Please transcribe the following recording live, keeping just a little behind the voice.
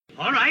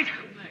All right,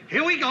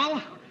 here we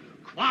go.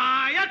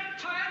 Quiet.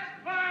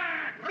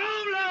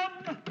 Roll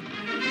 'em.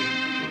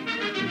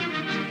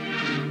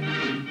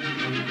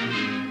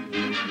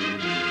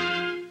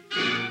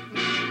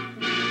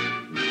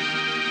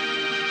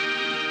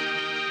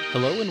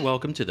 Hello and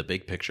welcome to the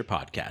Big Picture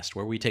Podcast,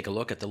 where we take a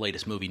look at the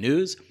latest movie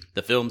news,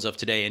 the films of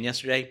today and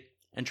yesterday,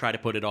 and try to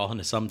put it all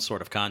into some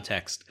sort of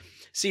context.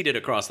 Seated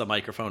across the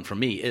microphone from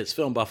me is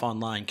Film Buff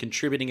Online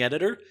contributing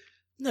editor,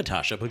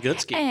 Natasha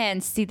Pagutsky.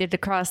 And seated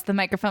across the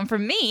microphone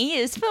from me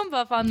is Film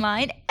Buff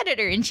Online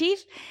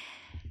editor-in-chief,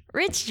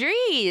 Rich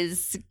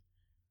Dries.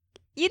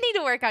 You need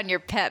to work on your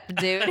pep,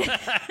 dude. Well,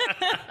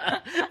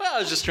 I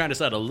was just trying to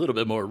sound a little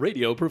bit more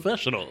radio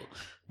professional.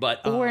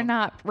 But we're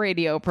not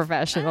radio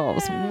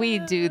professionals. We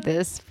do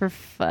this for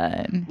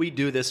fun. We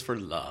do this for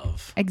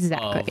love.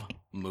 Exactly. Of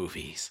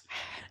movies.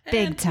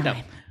 Big time. You know,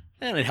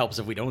 and it helps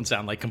if we don't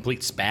sound like complete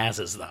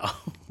spazzes, though.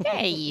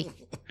 Hey.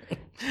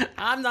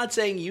 I'm not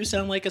saying you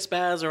sound like a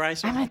spaz or I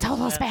sound I'm like a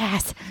total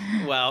spaz.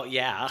 Well,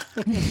 yeah.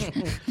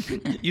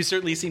 You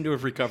certainly seem to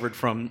have recovered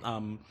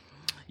from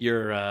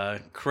your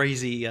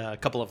crazy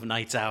couple of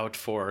nights out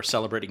for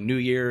celebrating New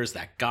Year's,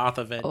 that goth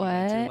event you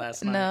went to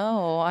last night.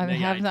 No, I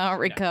have not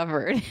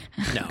recovered.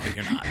 No,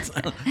 you're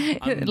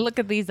not. Look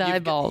at these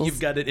eyeballs. You've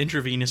got an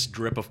intravenous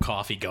drip of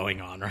coffee going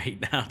on right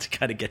now to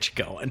kind of get you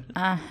going.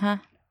 Uh-huh.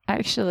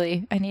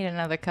 Actually, I need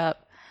another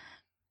cup.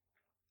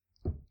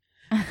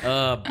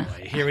 Oh,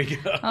 boy. Here we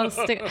go. I'll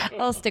stick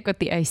with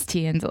the iced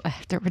tea until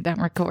after we're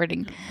done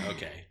recording.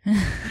 Okay.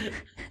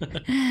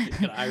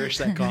 Gonna Irish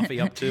that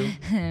coffee up too?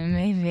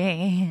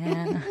 Maybe.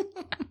 Yeah.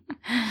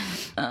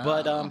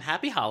 But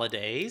happy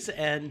holidays,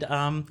 and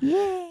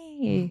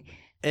Yay!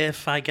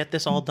 if I get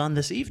this all done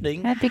this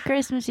evening, Happy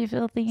Christmas, you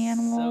filthy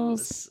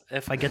animals! So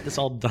if I get this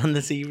all done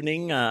this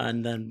evening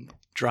and then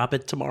drop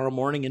it tomorrow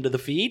morning into the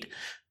feed,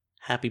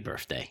 happy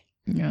birthday!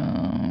 No,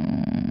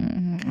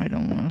 I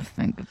don't want to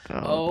think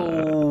about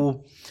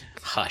Oh,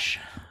 hush!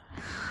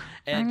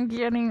 I'm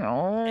getting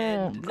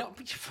old. No.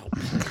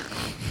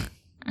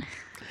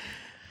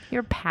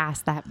 You're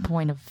past that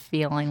point of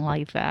feeling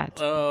like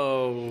that.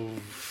 Oh,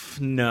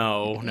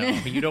 no.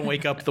 You don't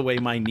wake up the way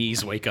my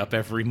knees wake up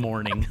every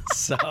morning.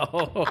 So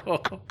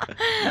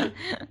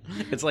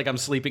it's like I'm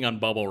sleeping on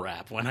bubble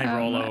wrap when I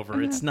roll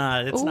over. It's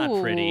not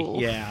pretty.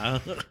 Yeah.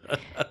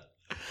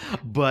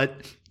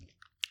 But,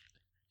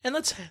 and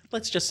let's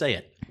just say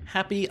it.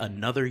 Happy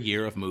another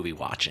year of movie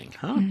watching,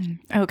 huh?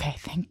 Okay,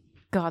 thank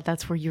God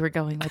that's where you were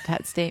going with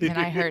that statement.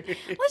 I heard,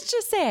 let's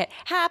just say it.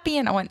 Happy,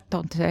 and I went,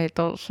 don't say it,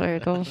 don't say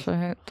it, don't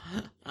say it.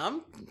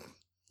 I'm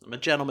a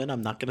gentleman.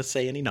 I'm not going to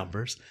say any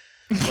numbers.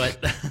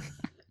 But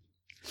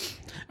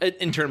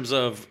in terms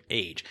of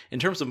age, in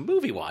terms of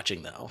movie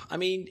watching, though, I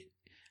mean,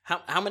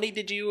 how many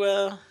did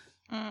you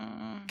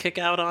kick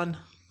out on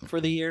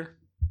for the year?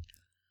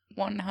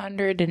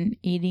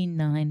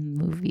 189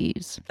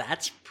 movies.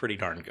 That's pretty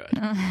darn good.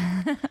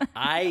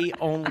 I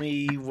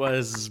only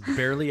was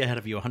barely ahead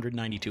of you,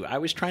 192. I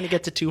was trying to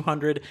get to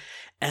 200,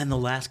 and the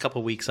last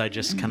couple of weeks I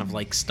just kind of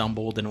like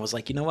stumbled and was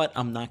like, you know what?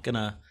 I'm not going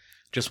to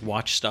just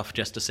watch stuff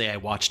just to say I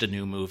watched a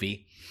new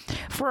movie.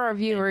 For our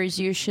viewers,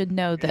 you should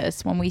know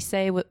this. When we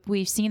say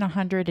we've seen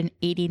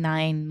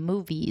 189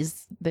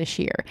 movies this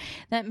year,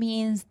 that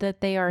means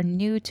that they are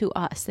new to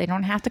us. They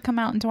don't have to come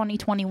out in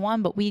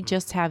 2021, but we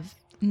just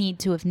need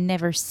to have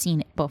never seen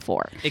it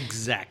before.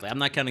 Exactly. I'm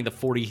not counting the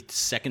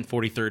 42nd,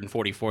 43rd, and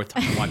 44th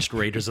time I watched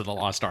Raiders of the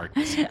Lost Ark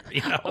this year,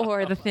 you know?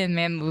 Or the Thin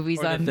Man movies.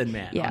 Or the Thin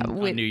Man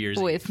on New Year's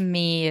Eve. With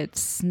me,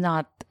 it's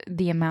not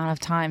the amount of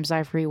times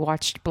I've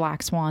rewatched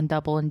Black Swan,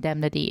 Double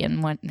Indemnity,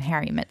 and When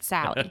Harry Met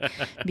Sally.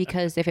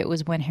 Because if it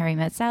was When Harry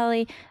Met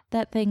Sally,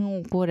 that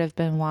thing would have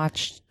been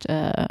watched,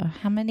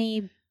 how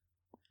many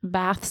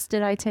baths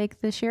did I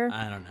take this year?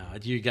 I don't know.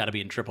 You got to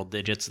be in triple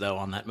digits, though,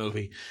 on that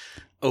movie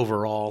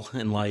overall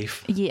in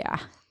life. Yeah.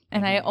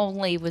 And I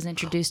only was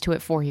introduced to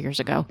it 4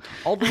 years ago.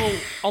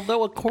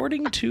 Although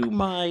according to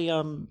my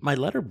my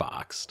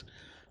Letterboxd,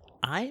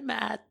 I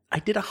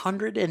did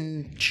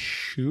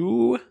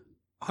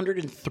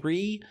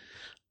 103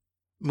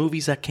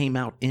 movies that came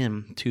out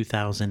in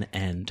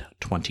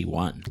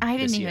 2021. I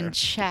didn't even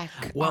check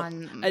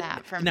on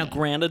that for me. Now,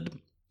 granted,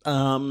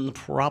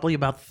 probably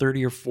about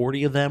 30 or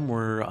 40 of them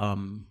were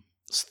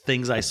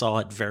things I saw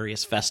at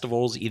various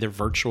festivals, either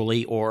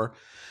virtually or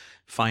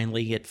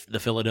finally at the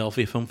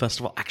Philadelphia Film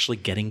Festival, actually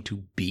getting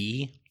to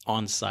be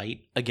on site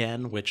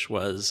again, which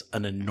was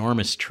an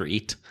enormous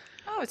treat.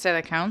 I would say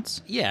that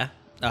counts. Yeah.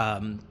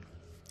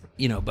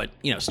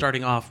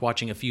 Starting off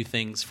watching a few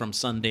things from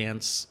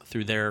Sundance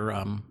through their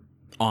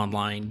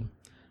online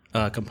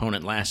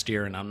component last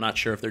year, and I'm not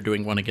sure if they're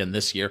doing one again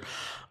this year.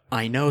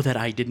 I know that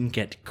I didn't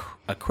get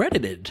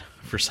accredited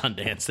for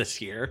Sundance this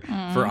year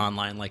for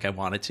online like I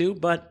wanted to,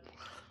 but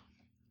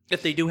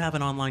if they do have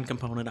an online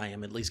component, I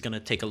am at least going to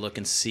take a look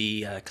and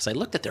see, because I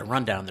looked at their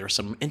rundown. There are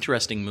some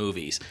interesting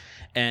movies,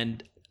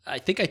 and I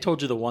think I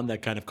told you the one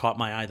that kind of caught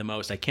my eye the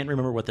most. I can't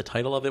remember what the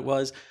title of it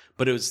was,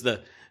 but it was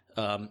the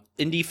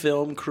Indie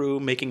film crew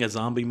making a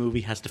zombie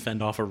movie has to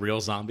fend off a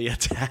real zombie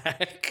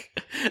attack.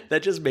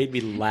 That just made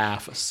me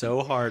laugh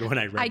so hard when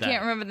I read that. I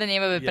can't remember the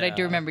name of it, but I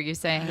do Yeah. remember you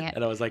saying it.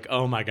 And I was like,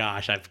 oh my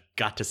gosh, I've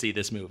got to see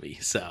this movie.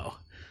 So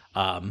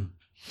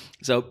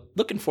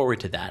looking forward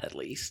to that at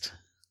least.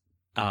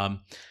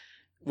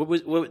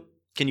 What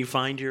can you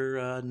find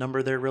your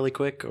number there really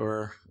quick,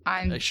 or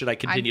should I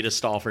continue to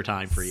stall for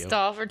time for you?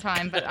 Stall for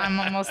time, but I'm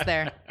almost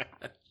there.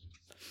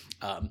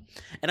 And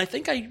I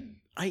think I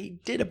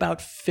did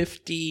about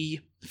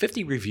 50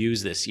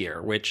 reviews this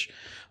year, which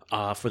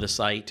for the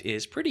site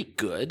is pretty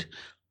good.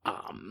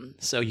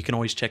 So you can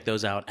always check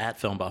those out at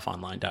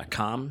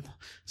filmbuffonline.com.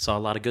 Saw a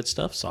lot of good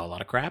stuff, saw a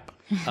lot of crap.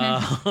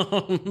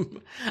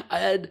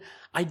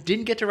 I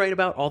didn't get to write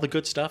about all the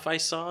good stuff I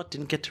saw,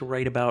 didn't get to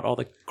write about all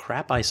the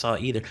crap I saw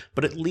either.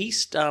 But at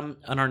least on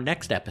our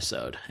next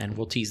episode, and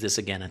we'll tease this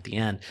again at the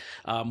end,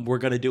 we're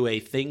going to do a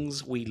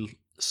things we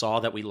saw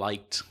that we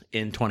liked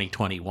in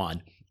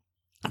 2021.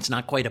 It's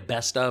not quite a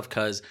best of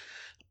because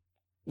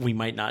we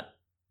might not.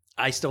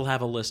 I still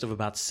have a list of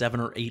about 7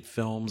 or 8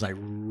 films I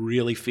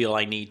really feel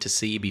I need to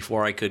see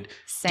before I could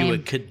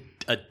do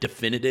a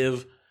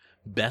definitive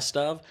best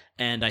of.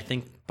 And I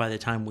think by the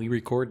time we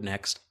record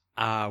next,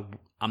 I'm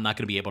not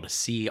going to be able to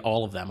see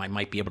all of them. I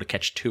might be able to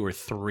catch 2 or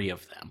 3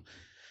 of them.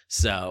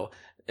 So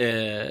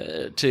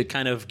to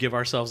kind of give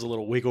ourselves a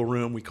little wiggle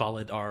room, we call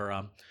it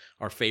our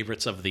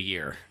favorites of the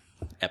year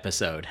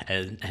episode,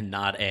 and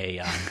not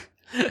a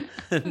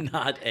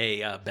not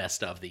a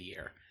best of the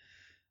year.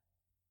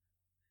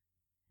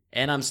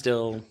 And I'm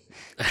still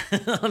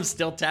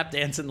tap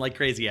dancing like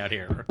crazy out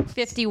here.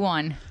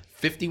 51.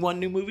 51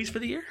 new movies for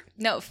the year?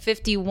 No,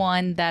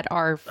 51 that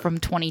are from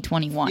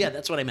 2021. Yeah,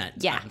 that's what I meant.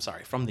 Yeah. I'm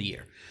sorry, from the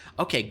year.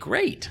 Okay,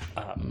 great.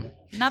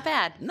 Not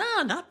bad.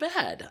 No, not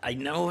bad. I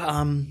know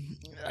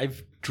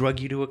I've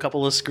drug you to a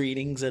couple of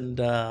screenings, and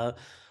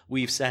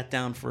we've sat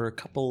down for a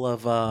couple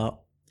of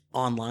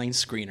online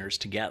screeners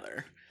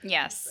together.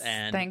 Yes.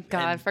 And, Thank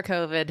God for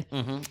COVID.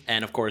 Mm-hmm.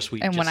 And of course,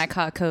 when I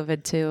caught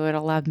COVID too, it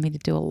allowed me to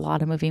do a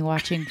lot of movie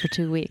watching for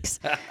 2 weeks.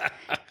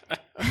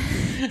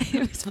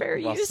 It was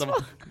very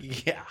useful.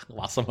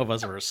 While some of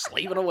us were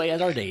slaving away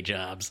at our day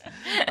jobs.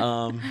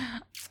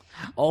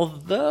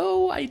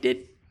 Although I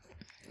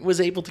was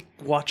able to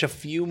watch a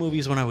few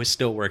movies when I was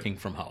still working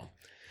from home.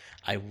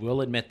 I will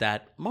admit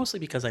that,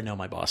 mostly because I know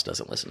my boss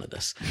doesn't listen to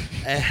this.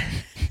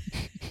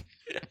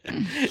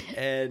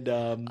 And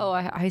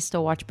I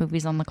still watch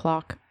movies on the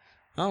clock.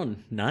 Oh,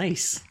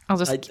 nice. I'll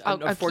keep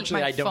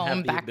unfortunately, my I don't have phone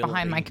the back ability.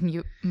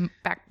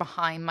 back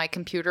behind my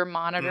computer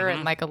monitor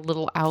in like a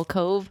little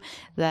alcove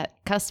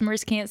that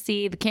customers can't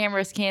see, the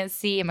cameras can't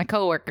see, and my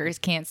coworkers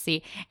can't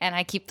see, and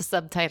I keep the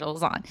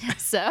subtitles on.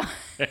 So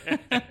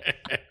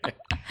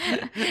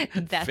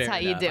that's Fair how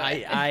you enough. do it.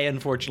 I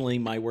unfortunately,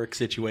 my work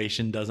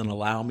situation doesn't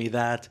allow me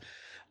that.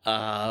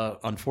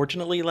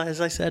 Unfortunately, as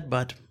I said,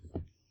 but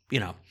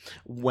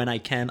when I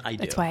can, I do.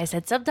 That's why I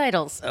said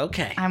subtitles.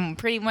 Okay. I'm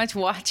pretty much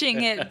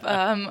watching it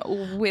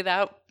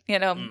without,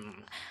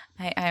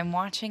 I'm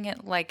watching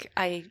it like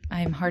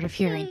I'm hard of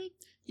hearing.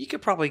 You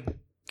could probably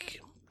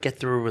get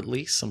through at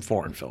least some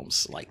foreign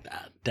films like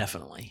that.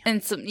 Definitely.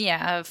 And some,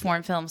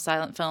 foreign films,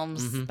 silent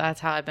films. Mm-hmm. That's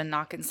how I've been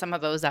knocking some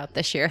of those out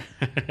this year.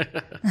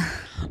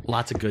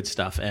 Lots of good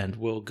stuff, and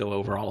we'll go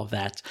over all of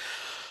that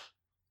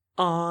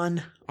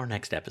on our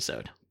next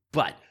episode.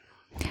 But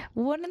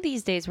one of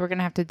these days we're going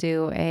to have to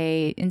do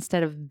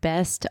instead of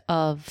best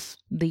of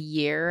the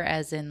year,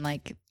 as in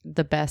like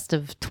the best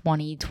of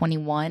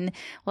 2021,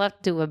 we'll have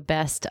to do a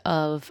best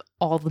of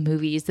all the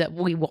movies that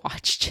we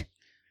watched.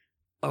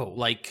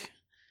 Well,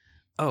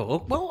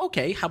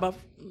 okay. How about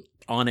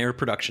on-air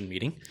production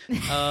meeting?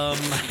 How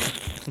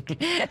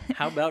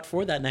about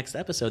for that next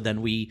episode,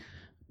 then we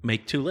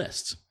make 2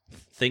 lists.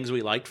 Things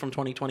we liked from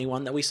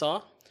 2021 that we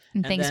saw.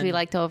 And things we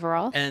liked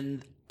overall.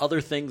 And other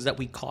things that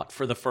we caught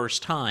for the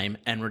first time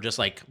and were just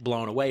like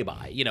blown away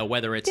by,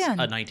 whether it's a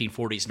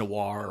 1940s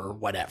noir or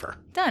whatever.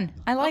 Done.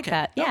 I like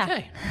that. Yeah.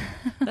 Okay.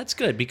 That's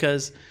good,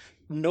 because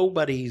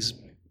nobody's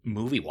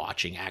movie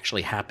watching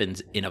actually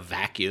happens in a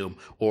vacuum,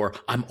 or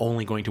I'm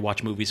only going to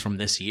watch movies from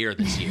this year,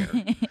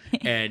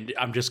 and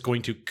I'm just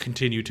going to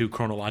continue to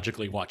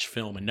chronologically watch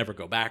film and never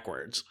go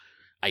backwards.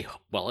 At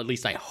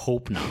least I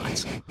hope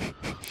not.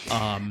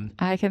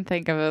 I can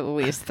think of at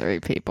least 3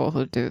 people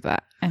who do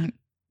that, and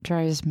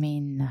drives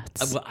me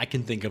nuts. I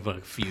can think of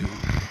a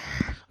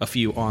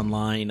few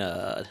online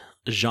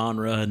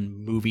genre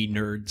and movie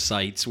nerd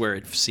sites where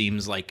it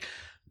seems like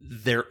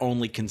they're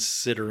only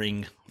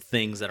considering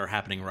things that are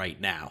happening right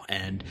now,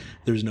 and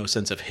there's no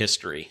sense of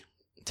history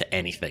to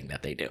anything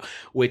that they do,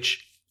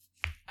 which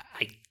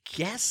I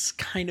guess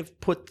kind of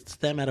puts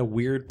them at a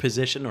weird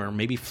position, or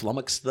maybe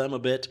flummoxed them a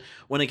bit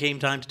when it came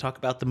time to talk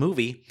about the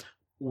movie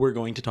we're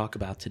going to talk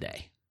about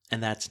today,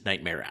 and that's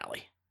Nightmare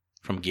Alley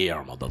from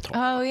Guillermo del Toro.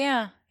 Oh,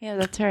 yeah. Yeah,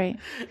 that's right.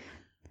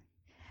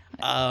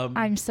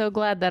 I'm so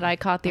glad that I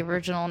caught the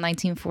original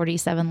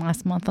 1947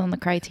 last month on the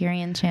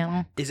Criterion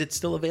channel. Is it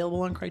still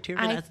available on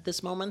Criterion at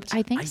this moment?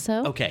 I think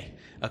so. Okay.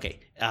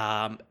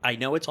 I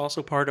know it's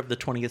also part of the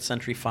 20th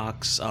Century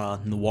Fox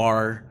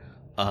Noir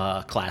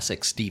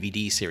Classics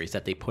DVD series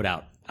that they put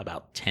out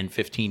about 10,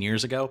 15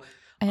 years ago.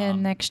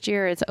 And next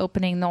year it's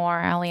opening Noir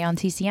Alley on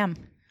TCM.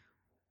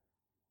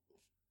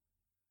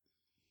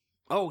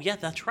 Oh, yeah,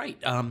 that's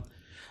right.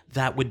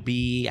 That would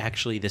be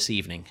actually this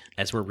evening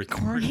as we're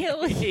recording.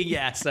 Really?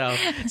 Yeah, so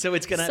it's going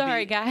to be...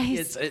 Sorry,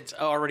 guys. It's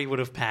already would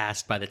have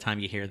passed by the time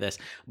you hear this,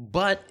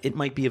 but it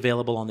might be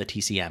available on the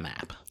TCM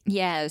app.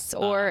 Yes,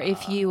 or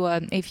if you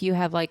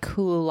have like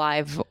Hulu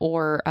Live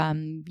or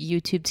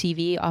YouTube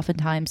TV,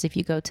 oftentimes if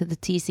you go to the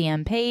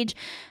TCM page,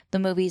 the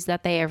movies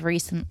that they have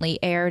recently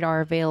aired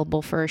are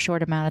available for a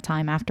short amount of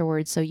time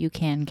afterwards, so you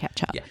can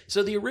catch up. Yeah,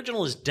 so the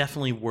original is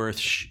definitely worth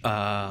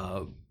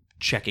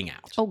checking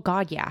out. Oh,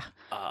 God, yeah.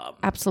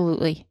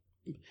 Absolutely.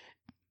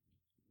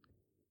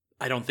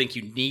 I don't think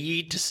you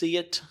need to see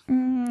it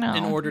No,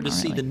 in order to not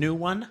see really. the new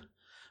one.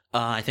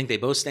 I think they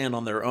both stand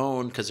on their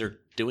own because they're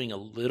doing a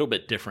little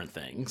bit different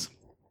things.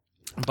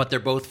 But they're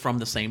both from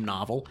the same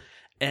novel.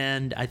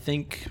 And I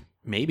think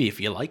maybe if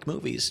you like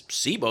movies,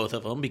 see both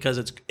of them because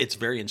it's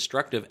very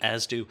instructive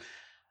as to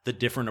the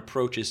different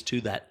approaches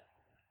to that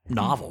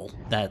novel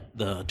that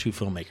the two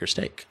filmmakers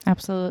take.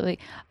 Absolutely.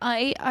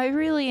 I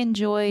really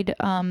enjoyed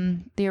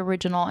the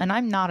original, and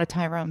I'm not a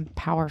Tyrone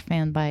Power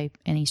fan by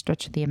any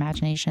stretch of the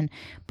imagination,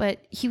 but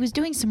he was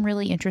doing some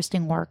really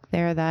interesting work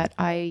there that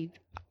I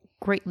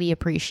greatly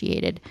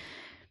appreciated.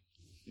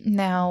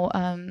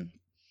 Now,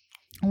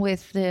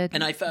 with the...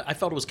 And I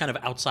felt it was kind of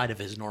outside of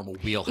his normal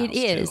wheelhouse, It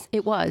is. too.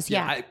 It was,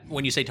 yeah.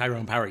 When you say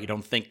Tyrone Power, you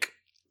don't think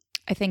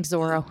I think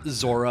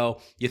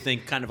Zorro. You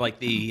think kind of like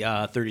the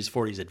 30s,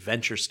 40s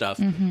adventure stuff,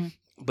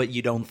 but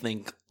you don't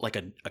think like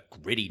a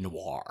gritty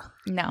noir.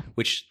 No.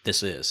 Which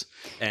this is.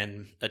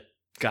 And a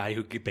guy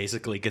who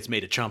basically gets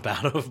made a chump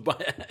out of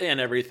and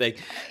everything.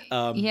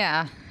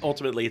 Yeah.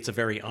 Ultimately, it's a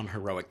very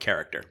unheroic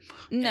character.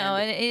 No,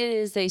 and it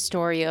is a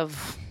story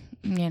of,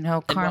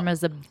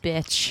 karma's a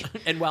bitch.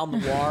 And while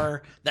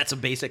noir, that's a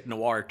basic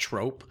noir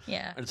trope.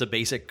 Yeah. It's a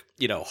basic,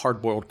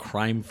 hard-boiled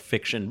crime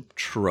fiction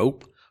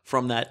trope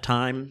from that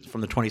time,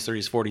 from the 20s,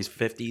 30s, 40s,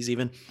 50s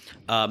even.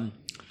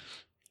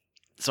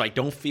 So I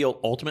don't feel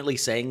ultimately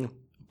saying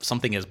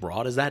something as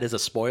broad as that is a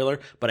spoiler,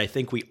 but I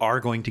think we are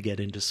going to get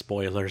into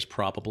spoilers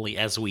probably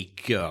as we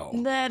go.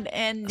 That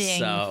ending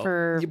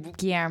for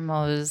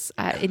Guillermo's,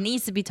 it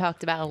needs to be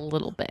talked about a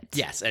little bit.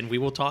 Yes, and we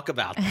will talk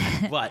about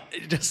that, but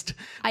just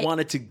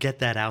wanted to get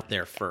that out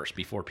there first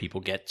before people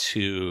get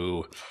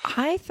to...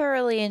 I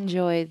thoroughly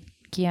enjoyed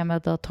Guillermo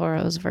del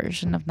Toro's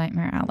version of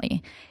Nightmare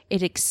Alley.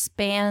 It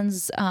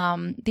expands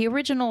the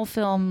original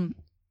film.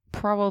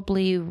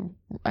 Probably,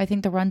 I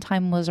think the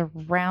runtime was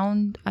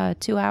around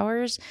 2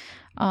 hours.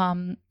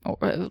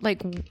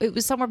 It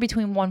was somewhere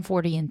between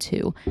 140 and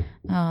 2.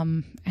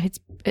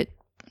 It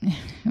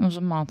was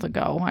a month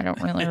ago. I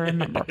don't really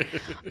remember.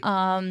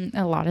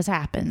 A lot has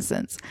happened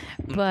since,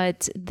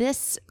 but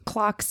this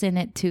clocks in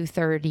at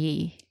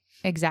 2:30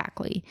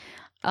 exactly.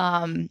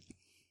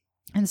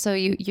 And so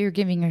you're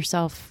giving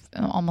yourself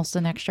almost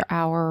an extra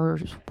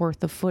hour's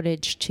worth of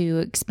footage to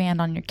expand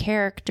on your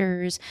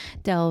characters,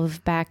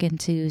 delve back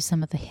into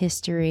some of the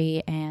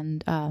history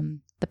and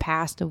the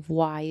past of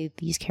why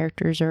these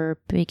characters are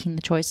making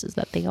the choices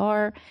that they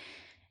are,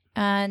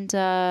 and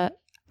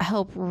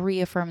help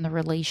reaffirm the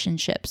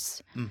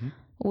relationships,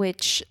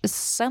 which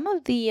some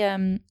of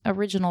the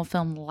original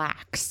film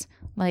lacks,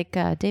 like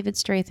David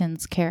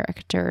Strathairn's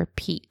character,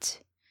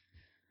 Pete.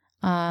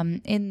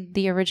 In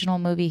the original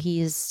movie,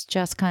 he's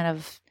just kind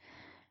of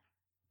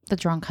the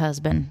drunk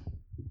husband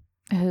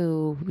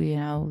who,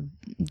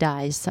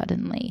 dies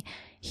suddenly.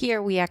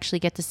 Here, we actually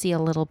get to see a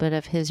little bit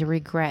of his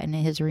regret and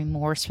his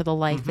remorse for the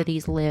life that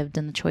he's lived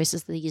and the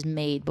choices that he's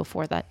made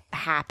before that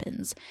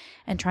happens,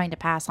 and trying to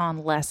pass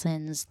on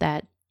lessons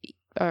that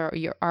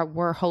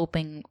we're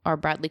hoping our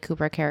Bradley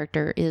Cooper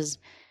character is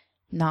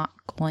not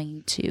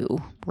going to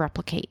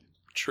replicate.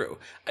 True.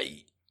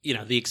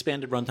 The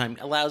expanded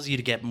runtime allows you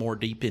to get more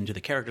deep into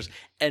the characters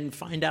and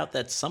find out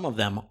that some of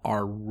them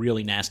are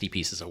really nasty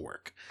pieces of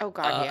work. Oh,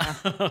 God,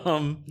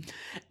 yeah.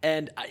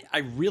 And I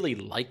really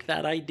like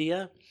that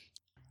idea.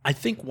 I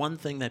think one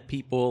thing that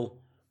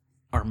people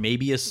are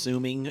maybe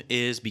assuming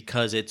is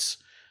because it's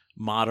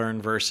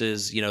modern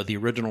versus, the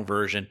original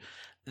version,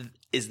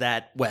 is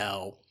that,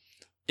 well,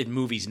 in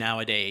movies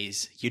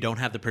nowadays, you don't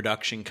have the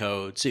production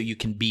code, so you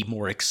can be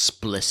more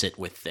explicit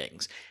with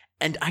things.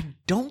 And I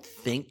don't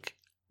think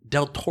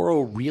Del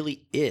Toro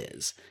really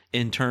is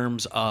in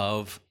terms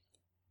of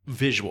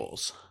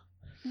visuals.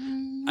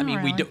 I mean,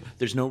 really.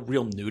 There's no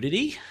real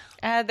nudity.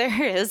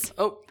 There is.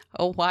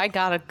 Oh, I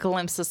got a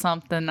glimpse of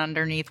something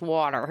underneath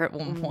water at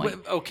one point.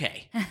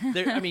 Okay.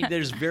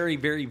 There's very,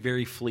 very,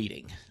 very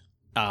fleeting.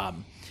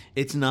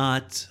 It's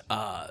not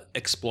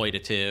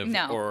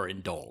exploitative or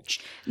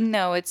indulged.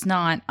 No, it's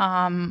not.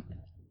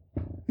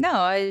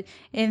 No,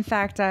 in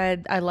fact,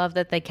 I love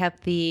that they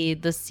kept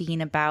the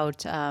scene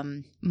about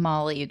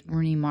Molly,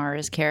 Rooney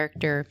Mara's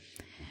character,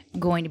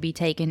 going to be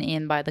taken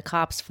in by the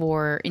cops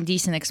for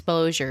indecent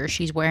exposure.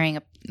 She's wearing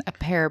a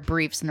pair of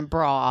briefs and a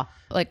bra,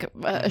 like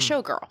a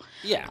showgirl.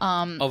 Yeah,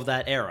 of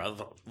that era,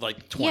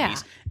 like 20s. Yeah.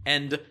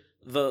 And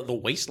the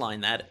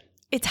waistline that...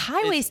 It's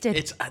high-waisted.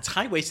 It's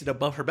high-waisted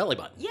above her belly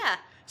button. Yeah.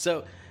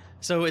 So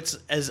it's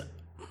as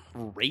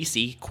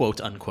racy,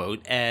 quote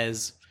unquote,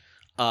 as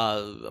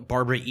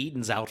Barbara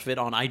Eden's outfit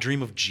on I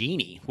Dream of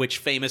Jeannie, which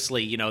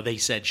famously, they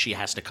said she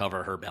has to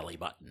cover her belly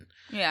button.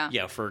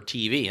 Yeah. For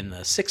TV in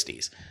the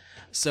 60s.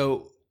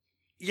 So,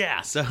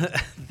 yeah, so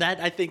that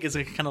I think is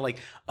a kind of like,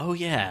 oh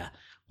yeah,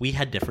 we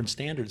had different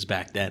standards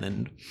back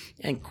then,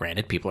 and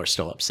granted, people are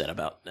still upset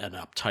about and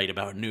uptight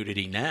about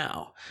nudity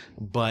now,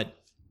 but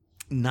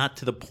not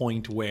to the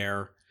point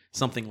where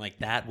something like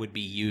that would be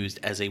used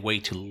as a way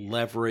to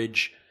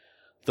leverage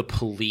the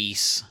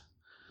police.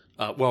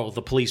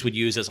 The police would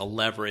use as a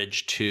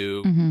leverage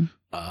to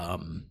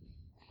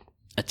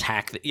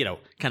attack,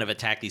 kind of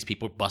attack these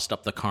people, bust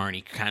up the car,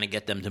 and kind of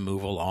get them to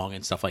move along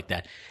and stuff like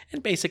that.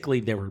 And basically,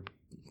 they were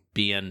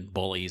being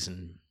bullies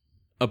and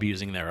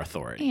abusing their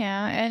authority.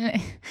 Yeah,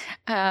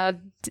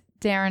 and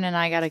Darren and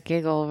I got a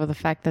giggle over the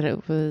fact that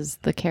it was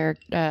the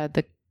character,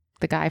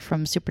 the guy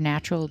from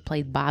Supernatural who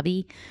played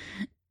Bobby.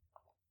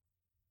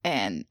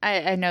 And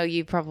I know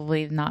you've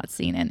probably not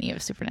seen any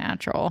of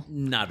Supernatural.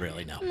 Not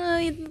really, no.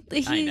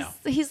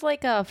 He's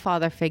like a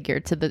father figure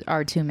to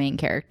our two main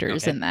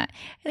characters in that.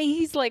 And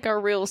he's like a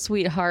real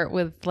sweetheart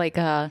with like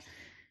a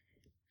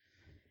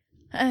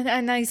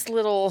nice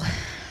little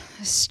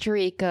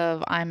streak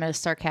of I'm a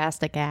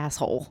sarcastic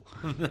asshole.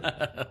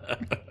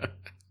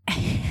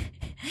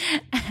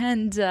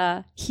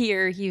 And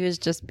here he was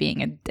just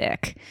being a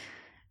dick.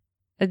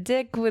 A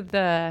dick with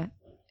an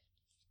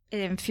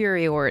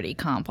inferiority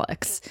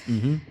complex.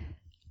 Mm-hmm.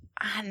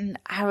 And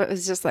I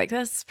was just like,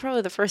 that's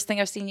probably the first thing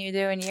I've seen you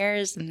do in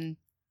years. And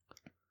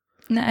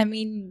I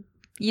mean,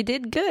 you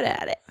did good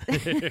at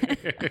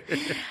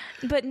it.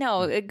 But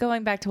no,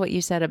 going back to what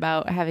you said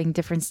about having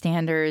different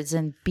standards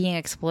and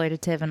being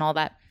exploitative and all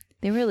that,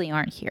 they really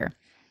aren't here.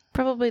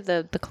 Probably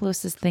the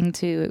closest thing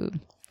to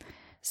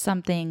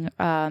something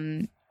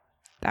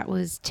that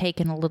was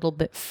taken a little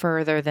bit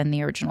further than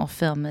the original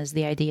film is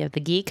the idea of the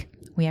geek.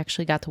 We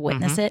actually got to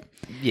witness it.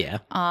 Yeah.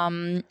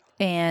 And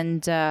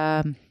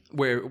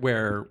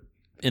where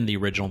in the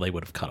original they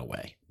would have cut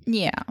away.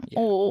 Yeah.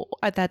 Oh,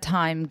 at that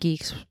time,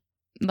 geeks,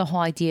 the whole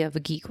idea of a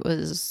geek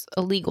was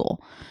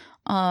illegal.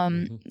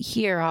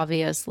 Here,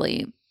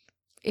 obviously,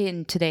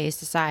 in today's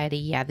society,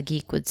 yeah, the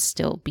geek would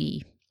still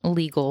be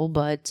illegal,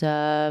 but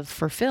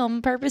for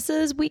film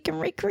purposes, we can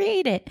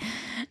recreate it.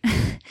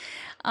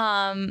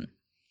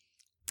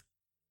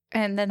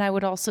 And then I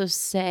would also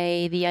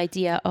say the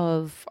idea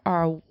of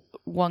our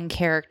one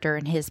character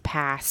in his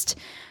past,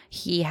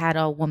 he had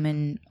a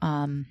woman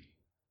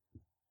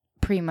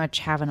pretty much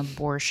have an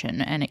abortion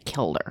and it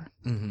killed her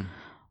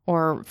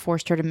or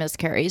forced her to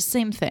miscarry.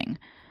 Same thing.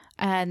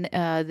 And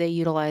they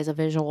utilize a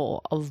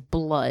visual of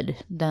blood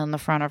down the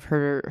front of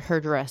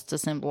her dress to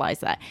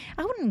symbolize that.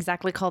 I wouldn't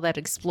exactly call that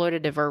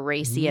exploitative or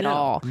racy at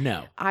all.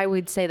 No. I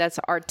would say that's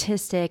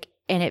artistic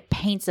and it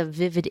paints a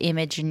vivid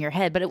image in your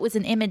head. But it was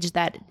an image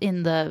that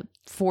in the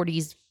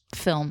 40s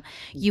film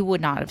you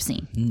would not have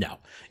seen. No.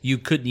 You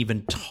couldn't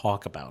even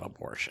talk about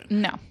abortion.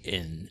 No.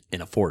 In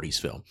a 40s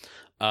film.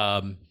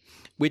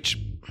 Which,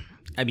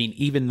 I mean,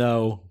 even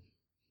though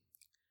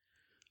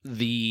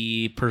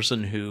the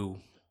person who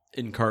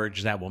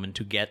encouraged that woman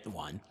to get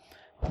one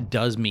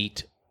does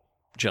meet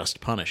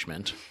just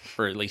punishment,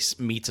 or at least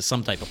meets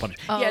some type of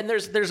punishment. Yeah, and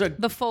there's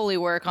the Foley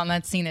work on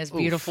that scene is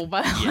beautiful,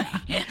 by the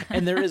way.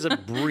 And there is a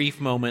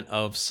brief moment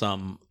of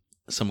some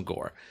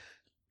gore.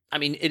 I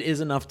mean, it is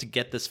enough to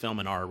get this film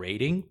an R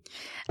rating.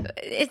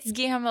 It's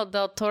Guillermo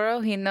del Toro.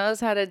 He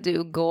knows how to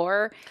do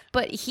gore,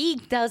 but he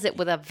does it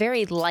with a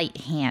very light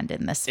hand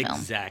in this film.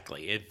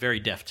 Exactly. A very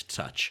deft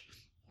touch.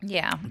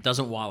 Yeah. It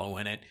doesn't wallow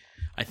in it.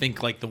 I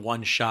think like the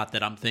one shot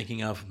that I'm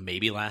thinking of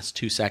maybe lasts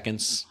 2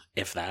 seconds,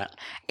 if that.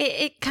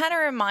 It kind of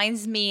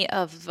reminds me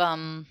of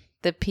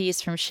the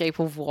piece from Shape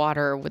of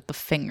Water with the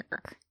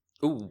finger.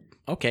 Ooh,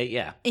 okay,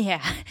 yeah.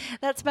 Yeah,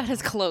 that's about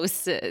as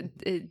close to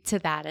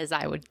that as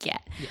I would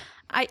get.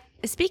 Yeah.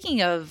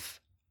 Speaking of,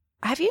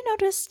 have you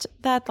noticed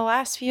that the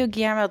last few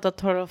Guillermo del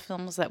Toro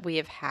films that we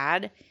have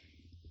had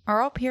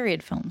are all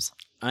period films?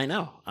 I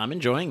know. I'm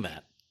enjoying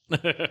that.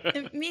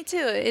 Me too.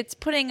 It's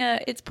putting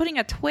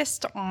a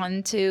twist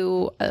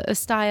onto a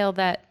style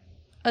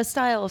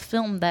of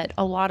film that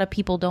a lot of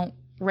people don't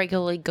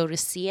regularly go to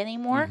see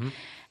anymore. Mm-hmm.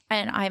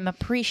 And I'm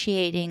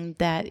appreciating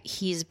that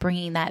he's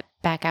bringing that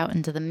back out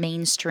into the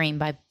mainstream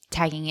by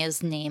tagging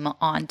his name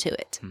onto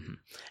it. Mm-hmm.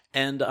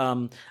 And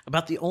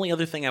about the only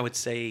other thing I would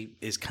say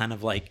is kind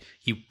of like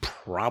you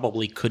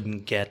probably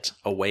couldn't get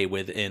away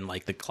with in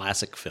like the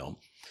classic film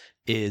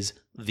is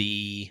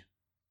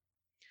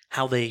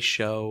how they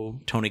show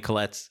Toni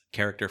Collette's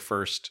character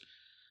first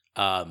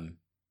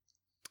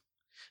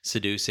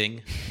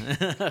seducing,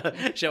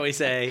 shall we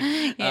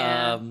say.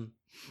 Yeah.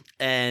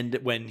 And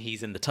when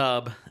he's in the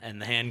tub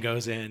and the hand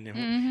goes in,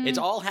 it's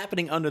all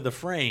happening under the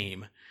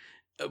frame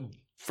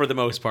for the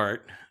most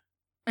part.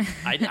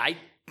 I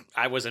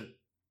wasn't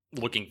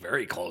looking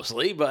very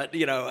closely, but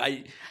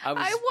I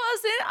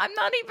wasn't. I'm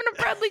not even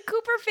a Bradley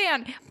Cooper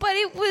fan, but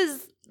it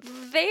was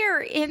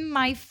there in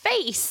my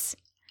face.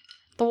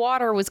 The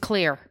water was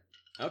clear.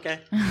 Okay.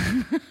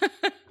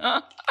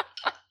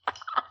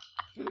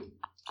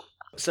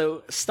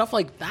 So stuff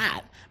like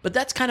that, but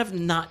that's kind of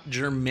not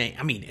germane.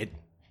 I mean,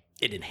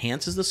 it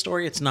enhances the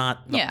story. It's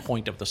not the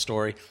point of the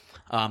story.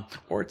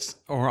 Or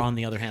on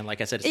the other hand,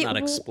 like I said, it's not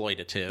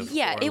exploitative.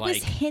 Yeah, it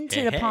was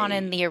hinted upon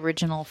in the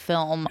original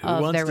film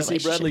of their relationship. Who wants to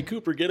see Bradley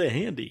Cooper get a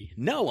handy?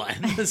 No one.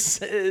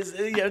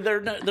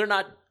 They're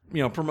not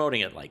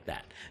promoting it like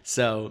that.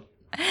 So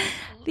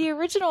the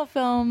original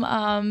film,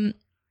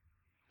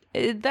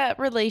 that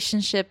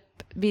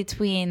relationship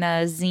between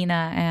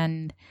Xena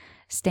and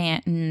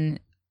Stanton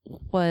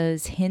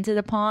was hinted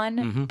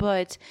upon,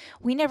 but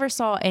we never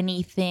saw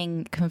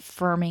anything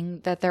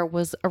confirming that there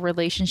was a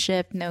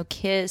relationship. No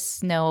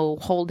kiss, no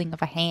holding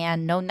of a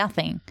hand, no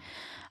nothing.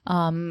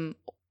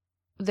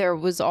 There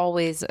was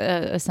always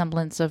a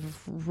semblance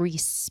of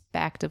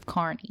respect of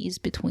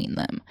carnies between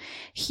them.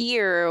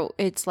 Here,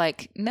 it's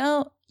like,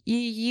 no,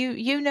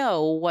 you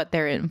know what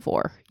they're in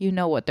for. You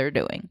know what they're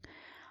doing.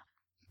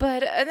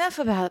 But enough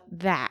about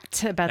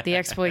that, about the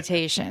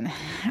exploitation.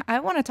 I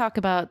want to talk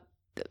about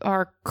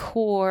our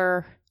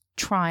core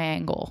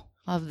triangle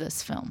of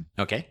this film.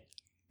 Okay.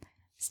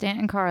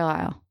 Stanton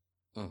Carlisle,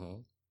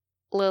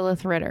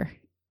 Lilith Ritter,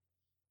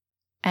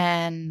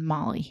 and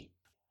Molly.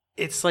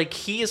 It's like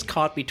he is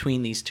caught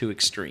between these two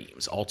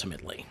extremes,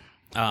 ultimately.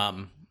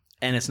 And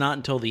it's not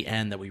until the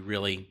end that we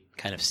really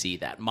kind of see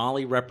that.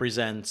 Molly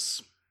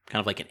represents kind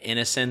of like an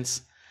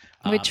innocence.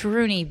 Which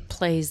Rooney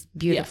plays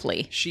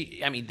beautifully.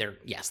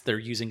 Yeah, they're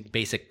using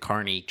basic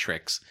carny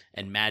tricks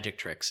and magic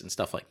tricks and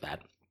stuff like that.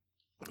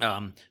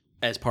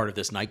 As part of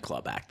this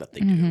nightclub act that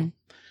they do,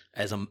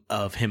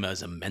 of him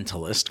as a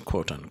mentalist,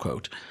 quote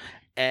unquote,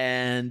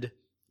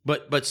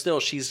 but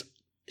still she's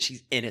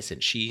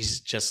innocent.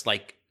 She's just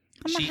like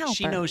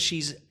she knows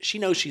she's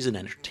an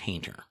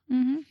entertainer,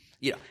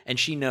 and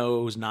she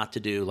knows not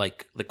to do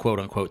like the quote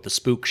unquote the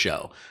spook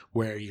show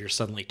where you're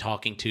suddenly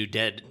talking to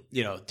dead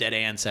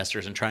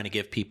ancestors and trying to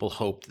give people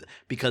hope,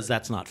 because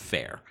that's not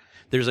fair.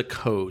 There's a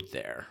code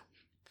there.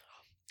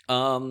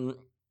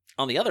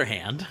 On the other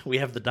hand, we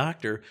have the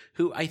Doctor,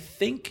 who I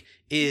think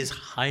is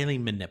highly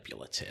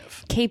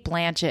manipulative. Kate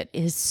Blanchett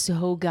is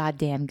so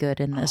goddamn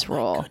good in this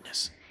role. My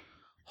goodness.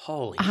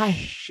 Holy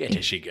shit,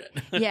 is she good?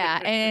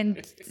 Yeah,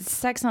 and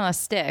Sex on a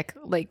Stick,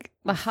 like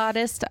the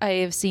hottest I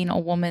have seen a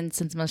woman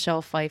since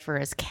Michelle Pfeiffer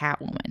as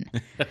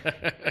Catwoman.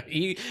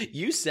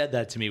 You said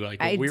that to me when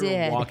we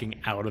were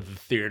walking out of the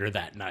theater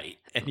that night,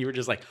 and you were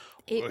just like,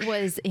 it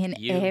was in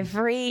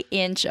every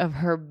inch of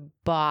her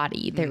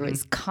body. There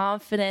was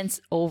confidence,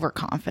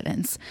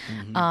 overconfidence.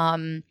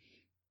 And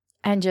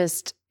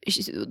just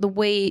the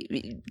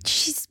way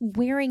she's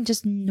wearing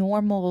just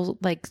normal,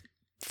 like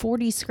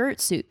 40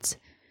 skirt suits.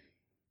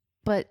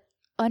 But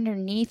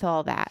underneath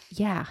all that,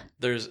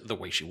 there's the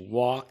way she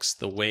walks,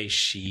 the way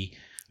she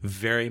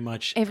very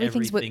much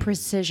everything's with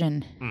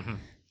precision.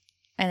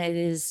 And it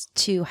is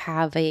to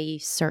have a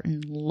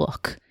certain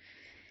look.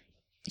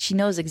 She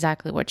knows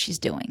exactly what she's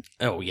doing.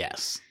 Oh,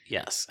 yes.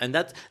 And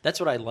that's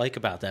what I like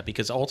about that,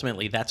 because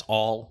ultimately that's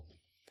all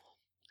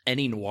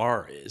any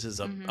noir is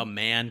a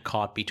man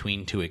caught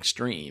between two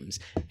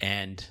extremes,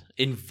 and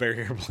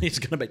invariably is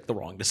going to make the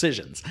wrong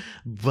decisions.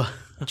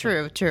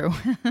 True.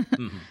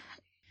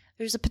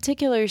 There's a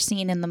particular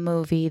scene in the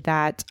movie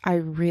that I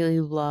really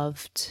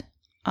loved.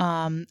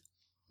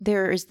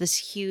 There is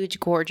this huge,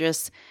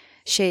 gorgeous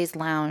chaise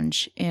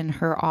lounge in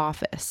her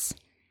office.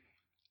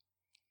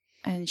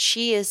 And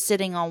she is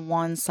sitting on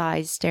one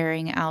side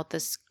staring out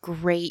this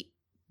great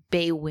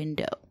bay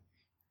window.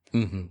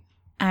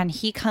 And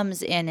he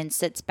comes in and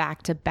sits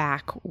back to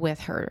back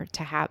with her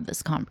to have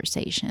this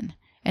conversation.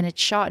 And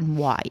it's shot in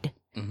wide.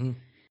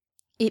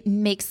 It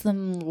makes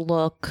them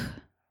look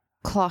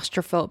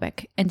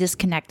claustrophobic and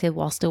disconnected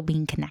while still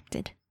being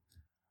connected.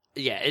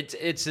 Yeah,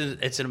 it's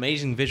an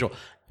amazing visual.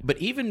 But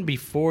even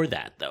before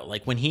that, though,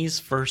 like when he's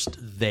first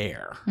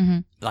there,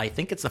 I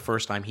think it's the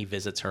first time he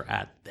visits her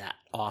at that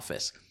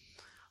office.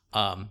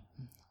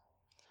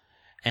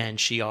 And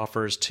she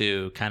offers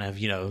to kind of,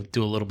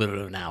 do a little bit of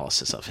an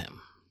analysis of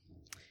him.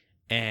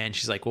 And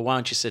she's like, well, why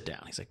don't you sit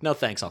down? He's like, no,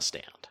 thanks, I'll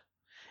stand.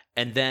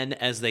 And then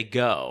as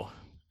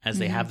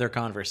they have their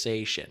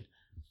conversation,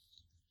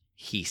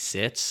 he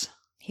sits.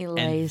 He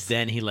lays. And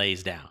then he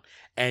lays down.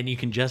 And you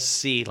can just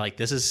see, like,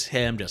 this is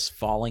him just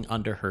falling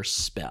under her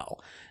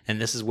spell. And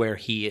this is where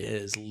he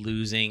is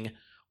losing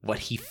what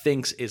he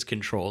thinks is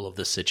control of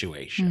the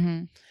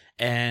situation.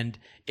 And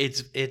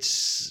it's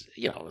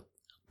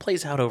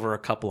plays out over a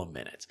couple of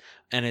minutes.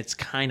 And it's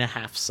kind of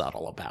half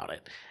subtle about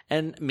it.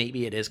 And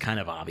maybe it is kind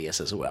of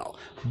obvious as well.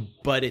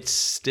 But it's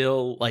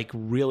still, like,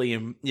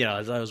 really,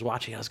 as I was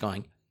watching, I was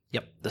going,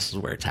 yep, this is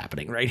where it's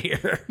happening right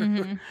here.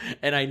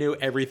 And I knew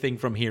everything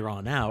from here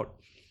on out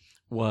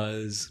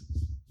was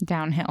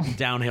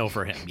downhill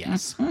for him.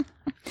 Yes.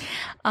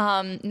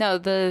 No,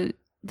 the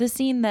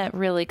scene that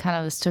really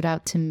kind of stood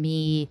out to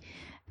me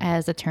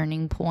as a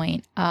turning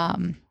point,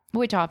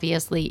 which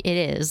obviously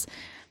it is,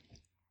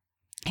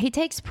 he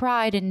takes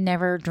pride in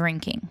never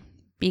drinking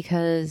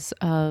because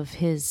of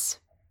his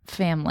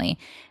family.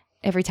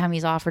 Every time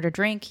he's offered a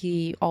drink,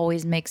 he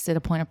always makes it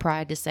a point of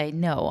pride to say,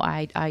 no,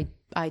 I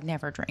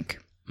never drink.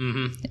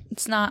 Mm-hmm.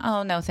 It's not,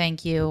 oh, no,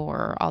 thank you,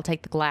 or I'll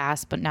take the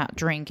glass but not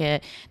drink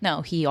it.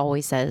 No, he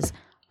always says,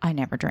 I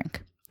never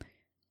drink.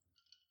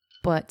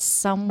 But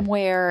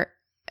somewhere,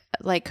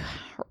 like,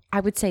 I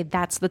would say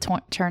that's the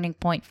turning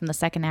point from the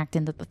second act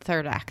into the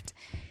third act,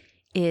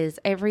 is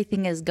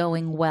everything is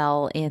going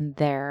well in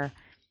their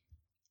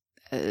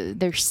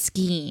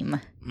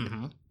scheme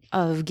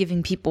of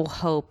giving people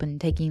hope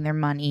and taking their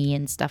money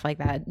and stuff like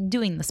that,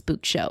 doing the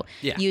spook show,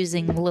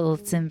 using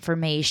Lilith's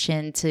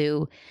information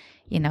to,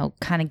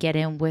 kind of get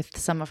in with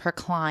some of her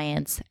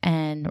clients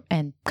and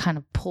kind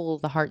of pull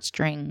the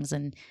heartstrings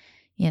and,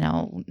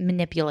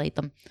 manipulate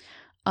them.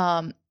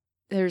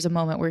 There's a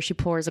moment where she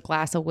pours a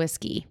glass of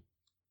whiskey,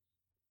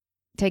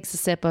 takes a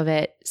sip of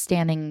it,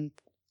 standing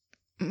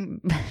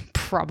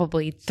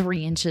probably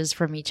 3 inches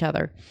from each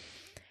other,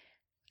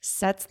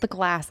 sets the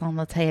glass on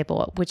the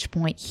table, at which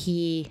point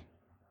he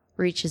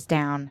reaches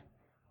down,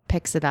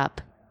 picks it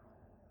up,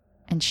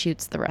 and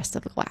shoots the rest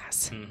of the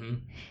glass. Mm-hmm.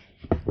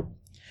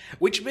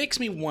 Which makes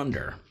me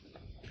wonder,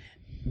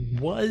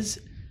 was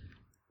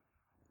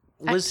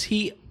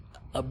he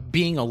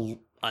being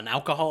an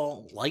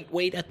alcohol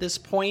lightweight at this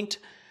point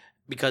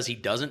because he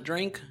doesn't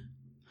drink?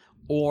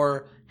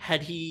 Or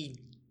had he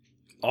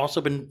also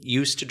been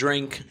used to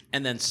drink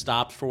and then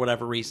stopped for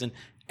whatever reason,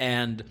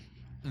 and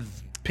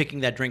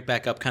picking that drink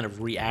back up kind of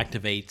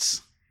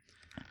reactivates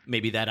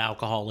maybe that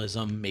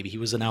alcoholism? Maybe he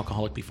was an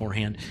alcoholic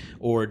beforehand,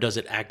 or does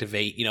it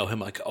activate, him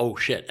like, oh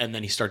shit, and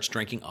then he starts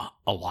drinking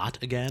a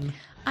lot again?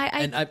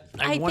 I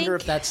wonder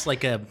if that's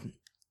like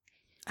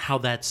how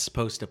that's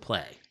supposed to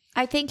play.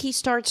 I think he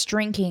starts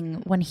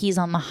drinking when he's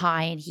on the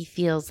high and he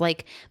feels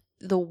like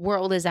the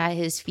world is at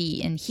his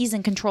feet and he's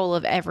in control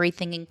of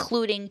everything,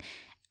 including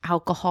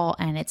alcohol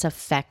and its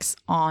effects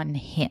on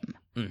him.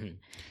 Mm-hmm.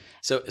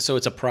 So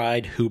it's a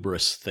pride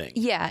hubris thing.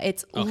 Yeah,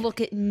 it's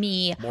look at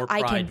me.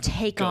 I can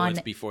take on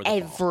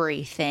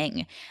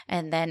everything.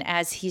 And then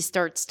as he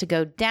starts to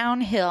go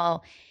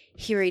downhill,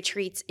 he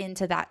retreats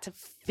into that to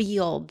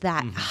feel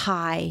that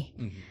high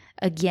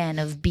again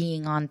of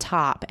being on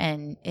top.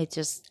 And it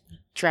just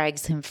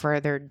drags him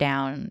further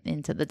down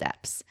into the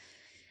depths.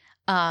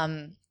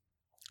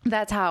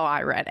 That's how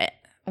I read it,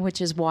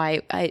 which is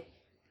why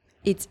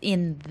it's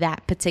in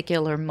that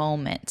particular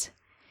moment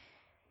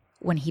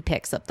when he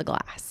picks up the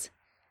glass.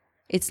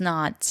 It's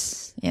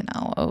not,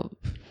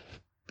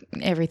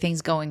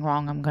 everything's going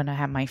wrong, I'm going to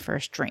have my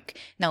first drink.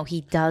 No,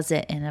 he does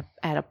it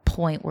at a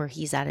point where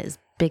he's at his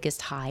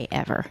biggest high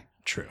ever.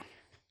 True,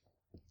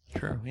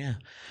 yeah.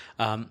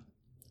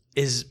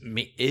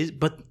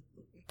 But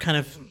kind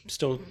of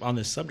still on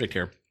this subject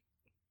here,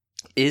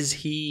 is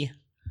he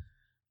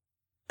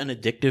an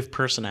addictive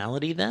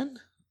personality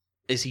then?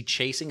 Is he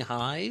chasing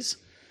highs?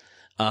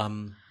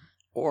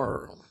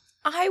 Or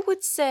I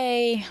would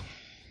say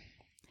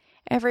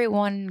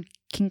everyone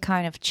can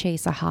kind of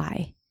chase a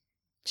high.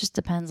 Just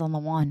depends on the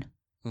one.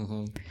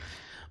 Mm-hmm.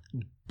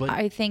 But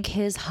I think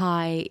his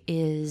high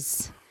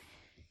is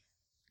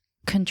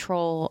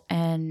control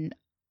and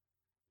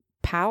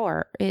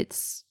power.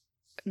 It's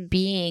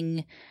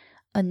being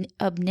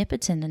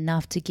omnipotent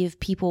enough to give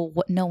people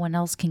what no one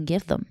else can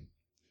give them.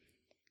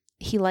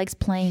 He likes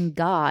playing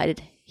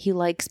God. He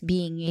likes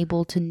being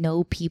able to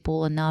know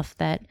people enough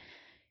that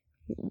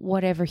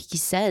whatever he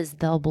says,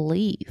 they'll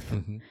believe.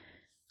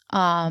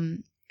 Mm-hmm.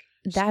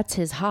 That's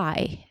his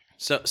high.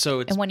 So it's,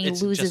 and when he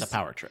loses, just a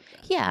power trip.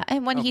 Then. Yeah,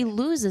 and when he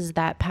loses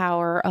that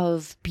power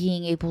of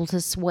being able to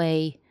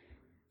sway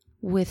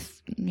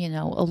with,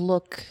 a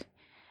look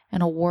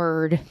and a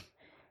word,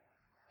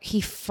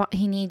 he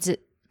needs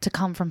it to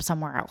come from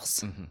somewhere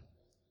else. Mm-hmm.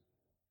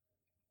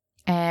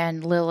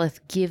 And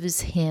Lilith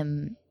gives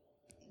him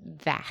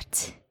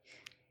that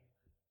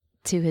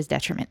to his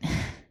detriment.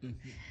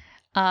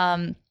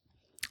 Mm-hmm.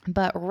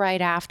 But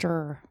right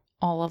after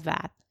all of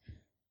that,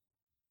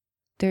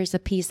 there's a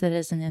piece that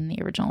isn't in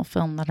the original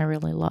film that I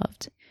really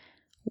loved,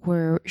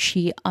 where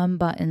she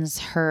unbuttons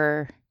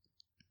her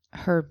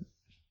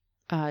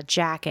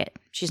jacket.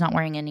 She's not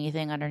wearing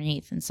anything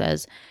underneath, and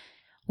says,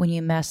 "When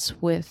you mess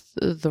with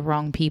the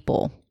wrong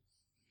people."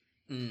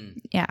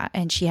 Mm. Yeah,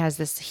 and she has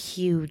this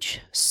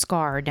huge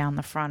scar down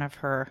the front of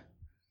her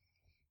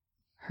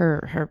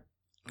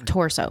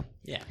torso.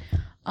 Yeah.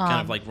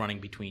 Kind of like running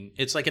between,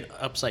 it's like an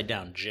upside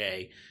down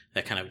J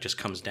that kind of just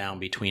comes down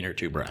between her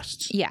two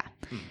breasts. Yeah.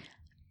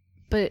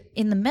 But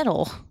in the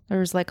middle,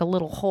 there's like a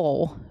little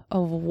hole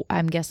of,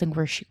 I'm guessing,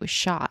 where she was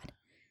shot.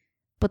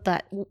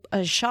 But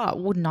a shot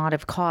would not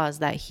have caused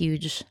that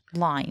huge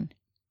line.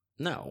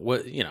 No.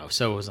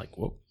 So it was like,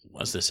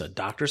 was this a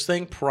doctor's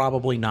thing?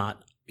 Probably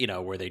not,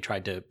 where they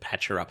tried to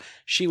patch her up.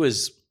 She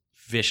was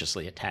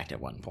viciously attacked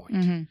at one point.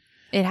 Mm-hmm.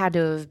 It had to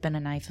have been a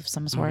knife of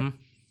some sort. Mhm.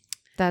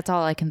 That's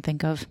all I can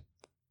think of.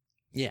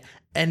 Yeah.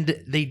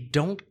 And they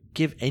don't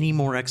give any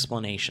more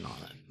explanation on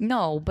it.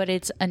 No, but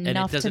it's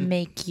enough to doesn't-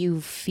 make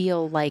you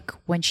feel like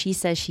when she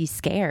says she's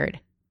scared,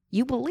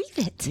 you believe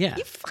it. Yeah.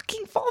 You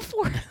fucking fall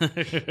for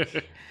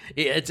it.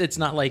 It's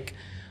not like,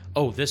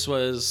 oh, this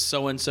was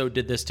so-and-so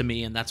did this to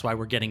me and that's why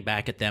we're getting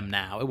back at them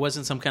now. It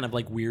wasn't some kind of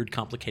like weird,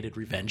 complicated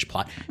revenge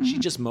plot. She's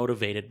just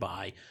motivated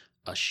by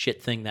a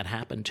shit thing that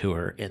happened to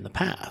her in the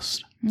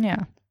past.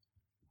 Yeah.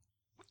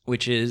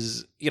 Which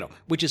is,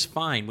 which is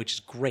fine, which is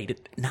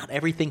great. Not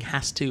everything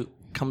has to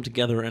come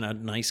together in a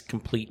nice,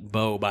 complete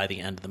bow by the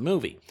end of the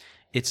movie.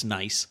 It's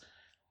nice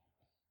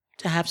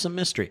to have some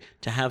mystery,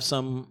 to have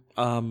some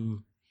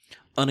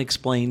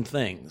unexplained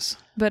things.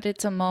 But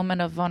it's a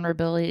moment of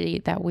vulnerability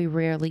that we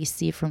rarely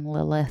see from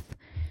Lilith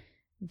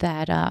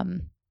that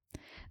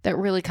that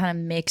really kind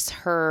of makes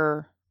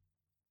her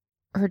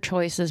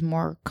choices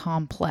more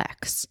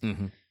complex.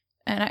 Mm-hmm.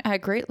 And I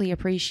greatly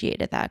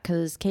appreciated that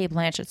because Cate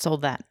Blanchett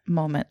sold that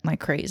moment like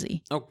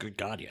crazy. Oh, good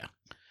God, yeah.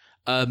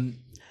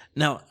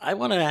 Now, I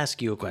want to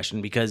ask you a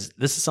question because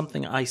this is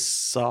something I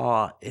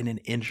saw in an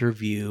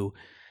interview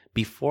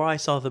before I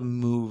saw the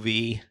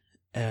movie,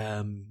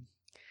 and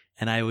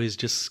I was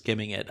just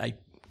skimming it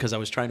because I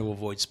was trying to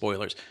avoid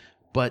spoilers.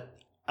 But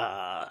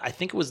I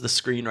think it was the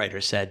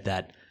screenwriter said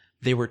that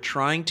they were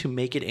trying to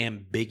make it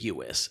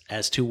ambiguous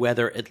as to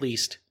whether at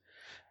least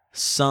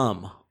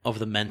some of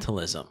the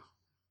mentalism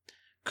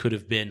could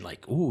have been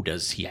like, ooh,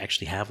 does he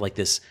actually have like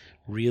this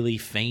really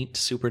faint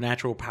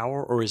supernatural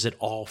power, or is it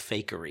all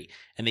fakery?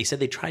 And they said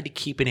they tried to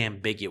keep it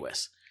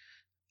ambiguous.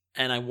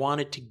 And I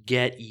wanted to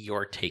get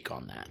your take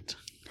on that.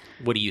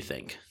 What do you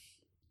think?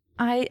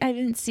 I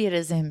didn't see it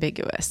as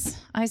ambiguous.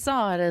 I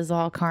saw it as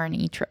all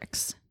carny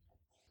tricks.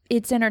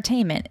 It's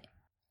entertainment.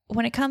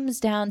 When it comes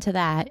down to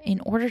that, in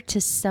order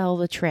to sell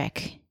the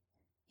trick,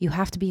 you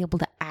have to be able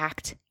to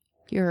act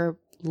your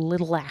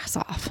little ass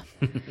off.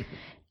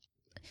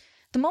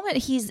 The moment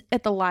he's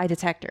at the lie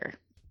detector,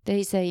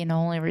 they say,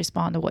 only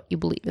respond to what you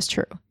believe is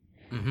true.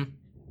 Mm-hmm.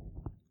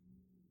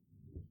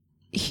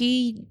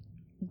 He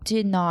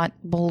did not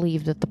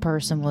believe that the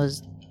person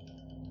was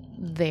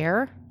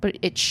there, but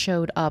it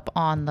showed up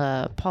on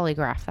the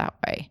polygraph that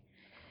way.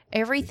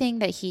 Everything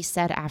that he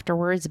said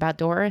afterwards about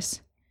Doris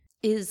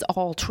is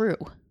all true.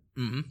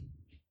 Mm-hmm.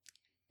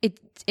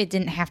 It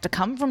didn't have to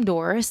come from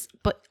Doris,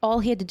 but all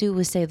he had to do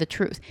was say the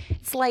truth.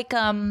 It's like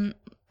when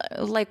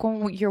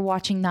you're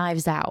watching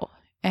Knives Out.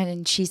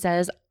 And she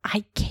says,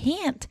 I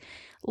can't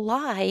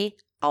lie.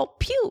 I'll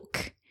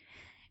puke.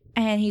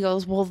 And he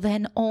goes, well,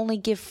 then only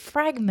give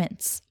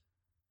fragments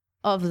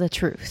of the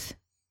truth.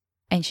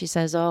 And she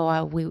says,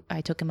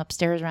 I took him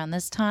upstairs around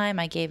this time.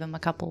 I gave him a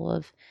couple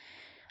of,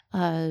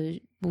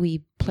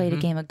 we played a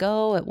game of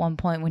Go. At one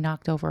point, we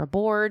knocked over a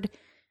board.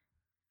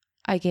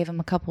 I gave him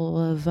a couple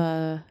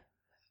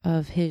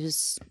of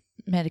his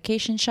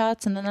medication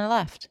shots, and then I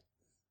left.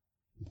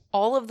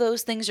 All of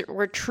those things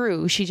were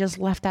true. She just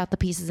left out the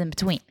pieces in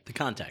between. The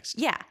context.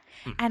 Yeah.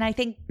 And I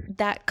think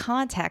that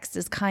context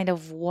is kind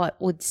of what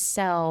would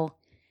sell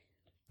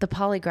the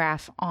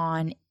polygraph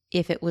on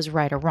if it was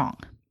right or wrong.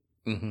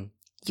 Mm-hmm.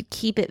 You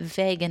keep it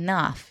vague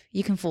enough,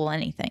 you can fool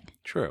anything.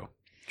 True.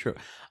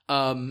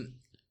 And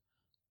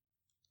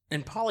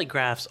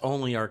polygraphs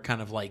only are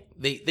kind of like,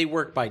 they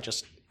work by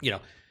just,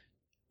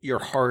 your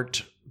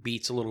heart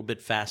beats a little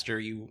bit faster.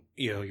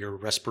 Your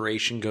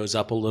respiration goes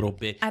up a little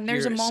bit. And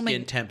there's your a moment,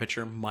 skin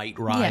temperature might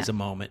rise a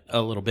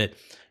little bit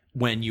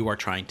when you are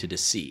trying to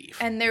deceive.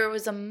 And there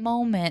was a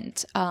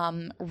moment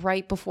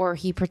right before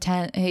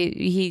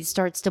he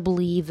starts to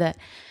believe that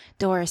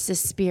Doris's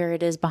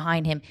spirit is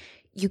behind him.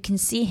 You can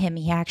see him.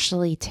 He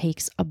actually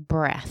takes a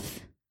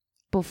breath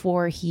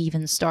before he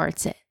even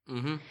starts it.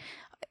 Mm-hmm.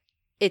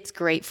 It's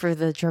great for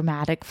the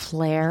dramatic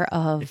flair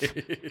of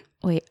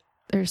wait,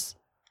 there's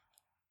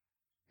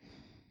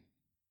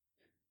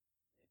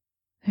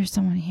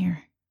someone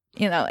here.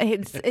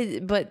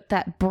 But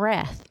that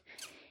breath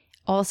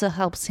also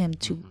helps him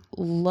to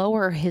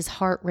lower his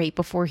heart rate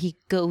before he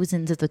goes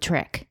into the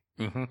trick.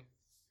 Mm-hmm.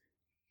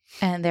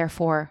 And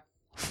therefore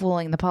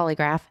fooling the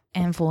polygraph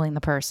and fooling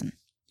the person.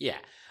 Yeah.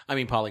 I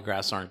mean,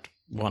 polygraphs aren't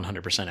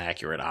 100%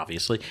 accurate,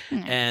 obviously.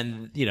 Mm.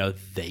 And,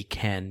 they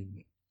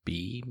can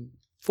be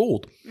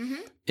fooled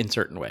in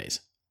certain ways.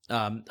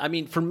 I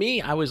mean, for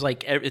me, I was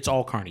like, it's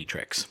all carny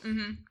tricks.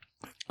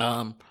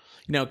 Mm-hmm.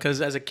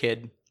 Because as a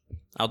kid,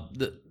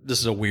 this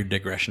is a weird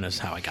digression as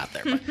how I got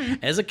there. But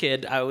as a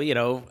kid,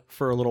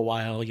 for a little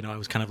while, I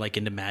was kind of like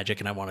into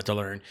magic and I wanted to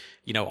learn,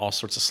 all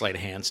sorts of sleight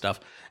of hand stuff.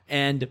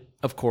 And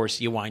of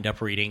course, you wind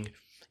up reading,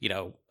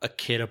 a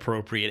kid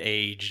appropriate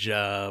age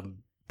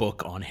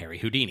book on Harry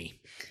Houdini.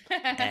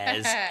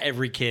 As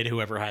every kid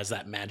who ever has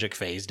that magic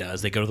phase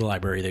does. They go to the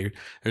library.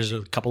 There's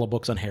a couple of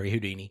books on Harry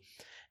Houdini.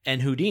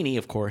 And Houdini,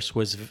 of course,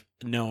 was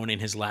known in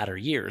his latter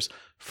years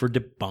for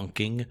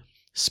debunking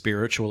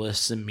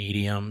spiritualists and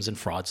mediums and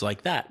frauds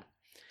like that.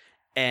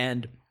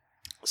 And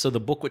so the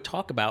book would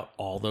talk about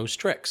all those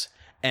tricks.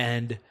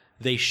 And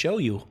they show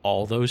you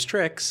all those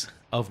tricks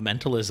of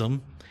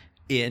mentalism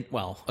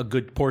a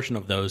good portion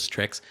of those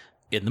tricks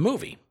in the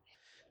movie.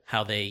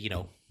 How they,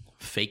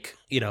 fake,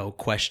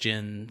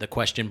 the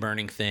question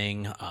burning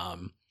thing,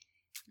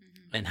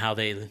 and how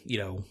they,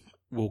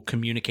 will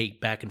communicate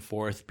back and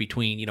forth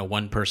between,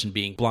 one person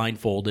being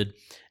blindfolded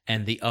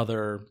and the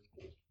other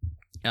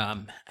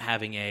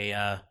having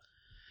a,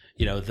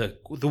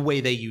 the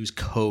way they use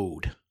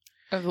code.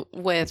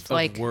 With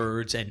like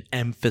words and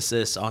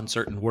emphasis on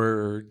certain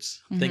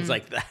words, things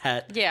like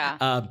that.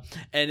 Yeah.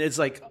 And it's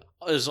like,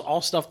 there's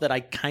all stuff that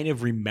I kind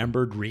of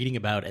remembered reading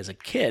about as a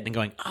kid and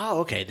going, oh,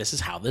 okay, this is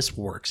how this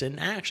works in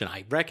action.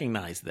 I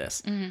recognize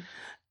this.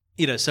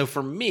 So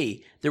for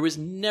me, there was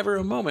never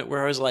a moment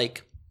where I was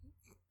like,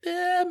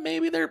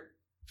 maybe they're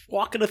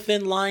walking a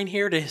thin line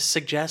here to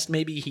suggest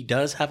maybe he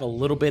does have a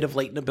little bit of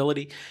latent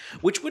ability,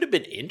 which would have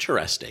been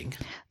interesting.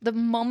 The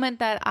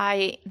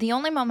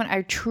only moment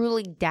I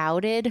truly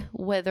doubted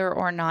whether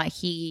or not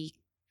he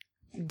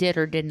did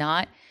or did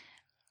not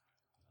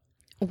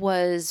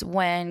was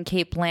when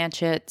Kate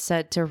Blanchett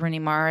said to Rooney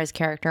Mara's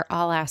character,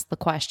 I'll ask the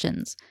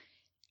questions.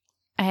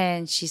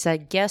 And she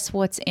said, guess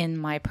what's in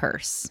my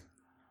purse?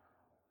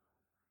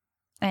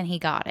 And he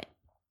got it.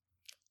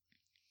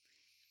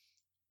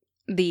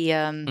 The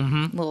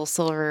little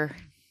silver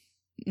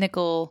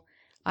nickel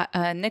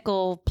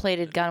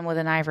plated gun with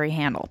an ivory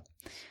handle.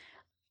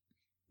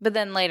 But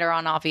then later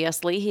on,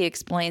 obviously, he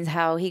explains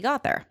how he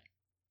got there.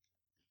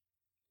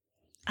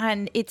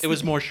 And it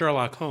was more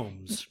Sherlock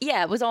Holmes.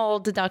 Yeah, it was all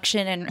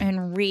deduction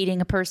and reading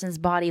a person's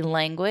body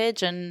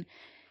language and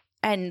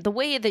the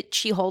way that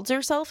she holds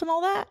herself and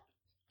all that.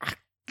 I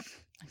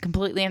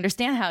completely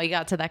understand how he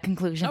got to that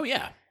conclusion. Oh,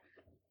 yeah.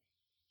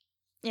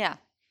 Yeah.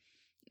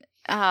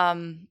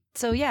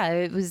 So yeah,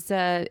 it was.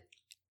 I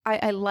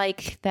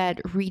like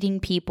that reading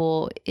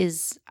people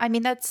is. I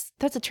mean, that's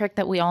a trick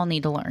that we all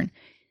need to learn.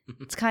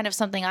 It's kind of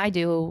something I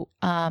do.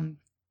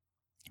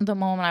 The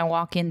moment I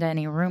walk into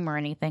any room or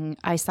anything,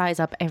 I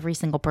size up every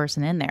single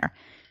person in there.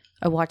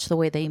 I watch the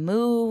way they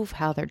move,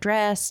 how they're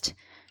dressed.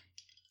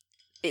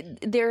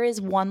 There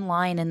is one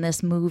line in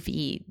this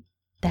movie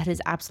that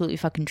is absolutely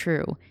fucking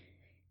true.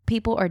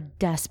 People are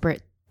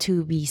desperate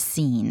to be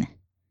seen.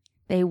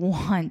 They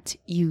want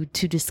you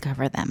to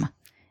discover them.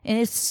 And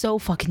it's so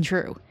fucking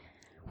true.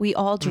 We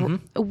all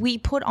we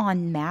put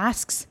on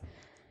masks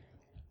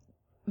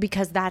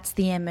because that's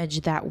the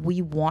image that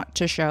we want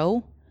to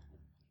show.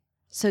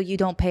 So you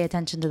don't pay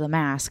attention to the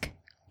mask.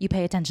 You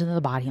pay attention to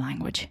the body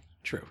language.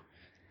 True.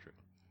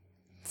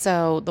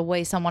 So the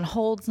way someone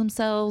holds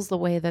themselves, the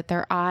way that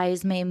their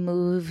eyes may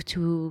move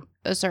to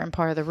a certain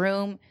part of the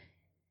room,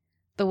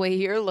 the way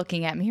you're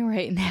looking at me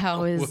right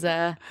now is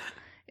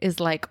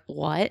like,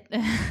 what?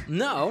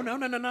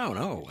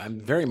 No. I'm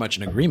very much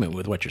in agreement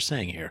with what you're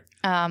saying here.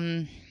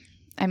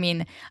 I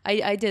mean,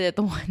 I did it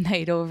the one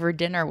night over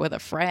dinner with a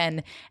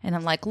friend, and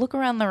I'm like, look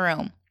around the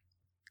room.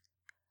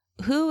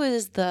 Who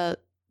is the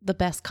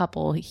best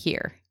couple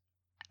here?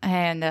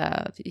 And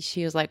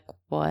she was like,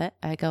 what?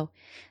 I go,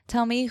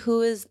 tell me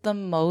who is the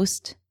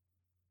most,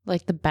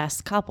 like, the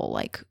best couple?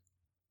 Like,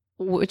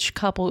 which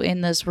couple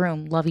in this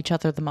room love each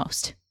other the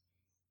most?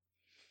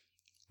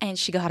 And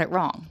she got it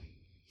wrong.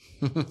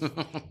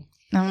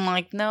 I'm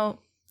like, no,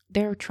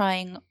 they're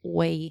trying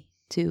way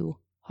too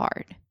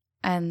hard.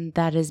 And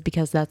that is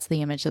because that's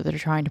the image that they're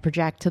trying to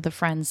project to the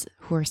friends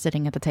who are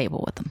sitting at the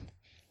table with them.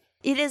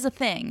 It is a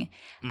thing.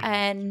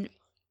 And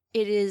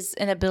it is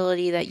an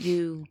ability that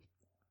you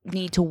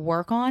need to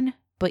work on,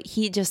 but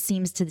he just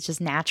seems to just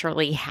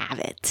naturally have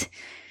it.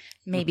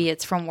 Maybe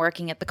it's from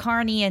working at the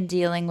Carney and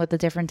dealing with the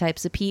different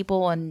types of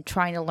people and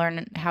trying to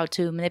learn how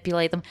to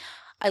manipulate them.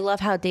 I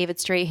love how David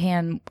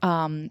Strahan,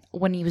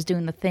 when he was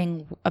doing the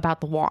thing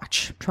about the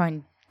watch,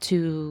 trying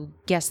to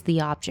guess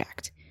the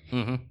object,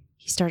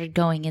 he started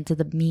going into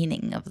the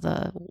meaning of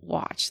the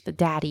watch, the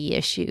daddy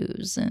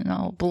issues,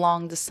 and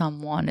belong to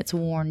someone, it's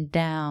worn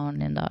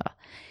down, and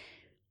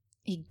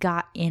he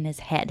got in his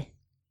head.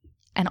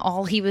 And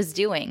all he was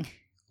doing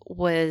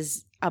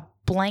was a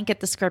blanket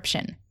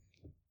description.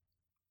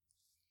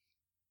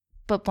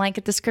 But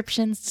blanket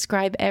descriptions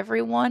describe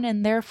everyone,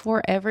 and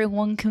therefore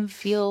everyone can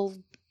feel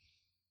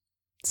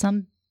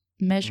some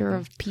measure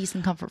of peace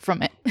and comfort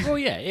from it. Oh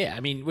yeah. I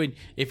mean,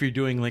 if you're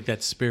doing like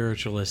that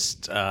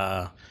spiritualist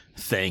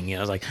thing, I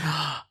was like,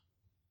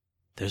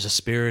 there's a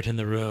spirit in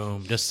the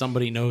room. Did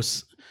somebody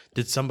lose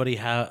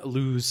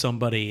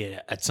somebody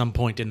at some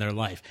point in their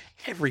life?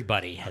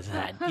 Everybody has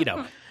had,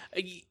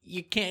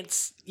 you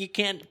can't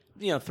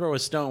throw a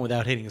stone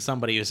without hitting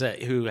somebody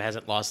who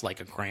hasn't lost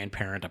like a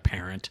grandparent, a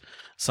parent,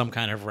 some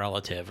kind of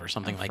relative or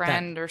something like that. A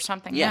friend or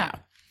something. Yeah.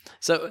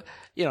 So,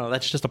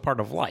 that's just a part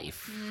of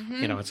life.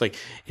 It's like,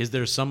 is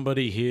there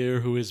somebody here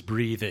who is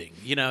breathing?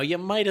 You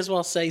might as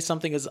well say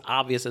something as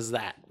obvious as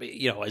that,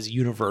 as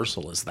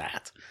universal as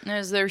that.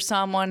 Is there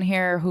someone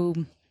here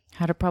who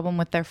had a problem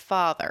with their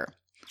father?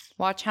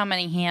 Watch how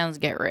many hands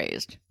get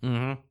raised.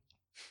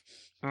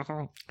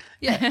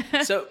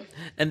 Yeah. So,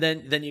 and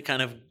then you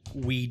kind of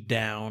weed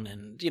down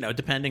and,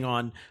 depending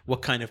on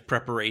what kind of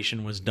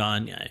preparation was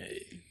done,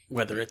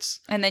 whether it's...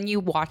 And then you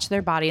watch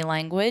their body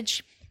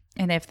language.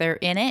 And if they're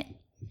in it,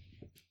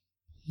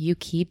 you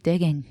keep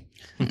digging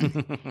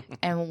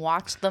and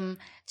watch them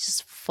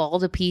just fall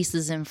to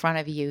pieces in front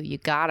of you. You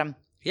got them.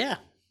 Yeah.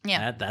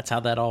 Yeah. That's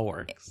how that all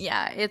works.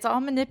 Yeah. It's all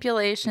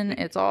manipulation.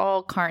 It's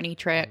all carny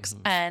tricks.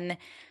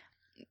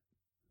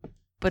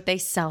 But they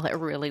sell it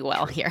really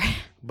well here.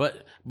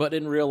 But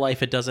in real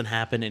life, it doesn't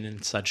happen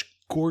in such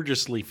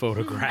gorgeously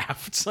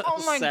photographed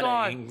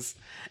settings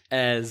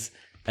as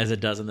it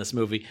does in this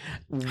movie.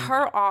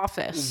 Her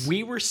office.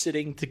 We were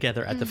sitting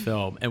together at the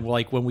film, and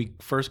like when we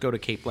first go to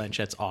Cate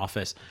Blanchett's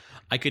office,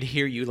 I could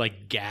hear you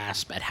like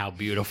gasp at how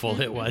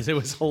beautiful it was. It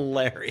was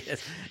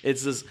hilarious.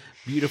 It's this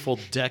beautiful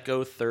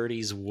Deco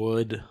 30s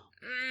wood.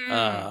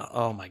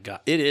 Oh my God.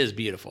 It is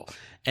beautiful.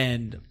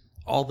 And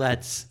all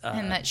that's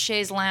and that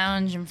chaise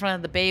lounge in front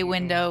of the bay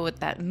window with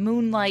that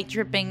moonlight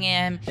dripping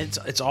in.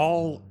 It's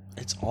all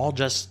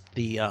just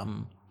the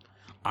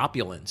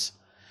opulence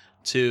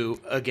to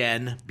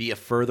again be a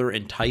further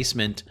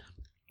enticement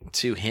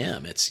to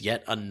him. It's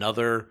yet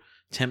another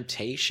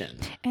temptation.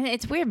 And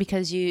it's weird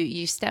because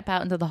you step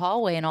out into the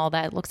hallway and all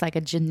that, it looks like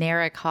a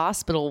generic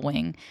hospital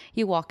wing.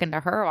 You walk into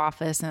her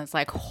office and it's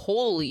like,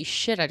 holy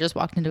shit, I just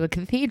walked into a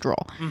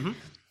cathedral. Mm-hmm.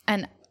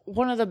 And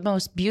one of the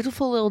most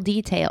beautiful little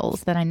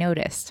details that I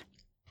noticed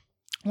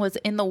was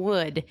in the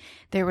wood,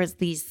 there was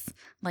these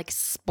like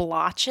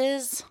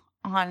splotches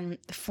on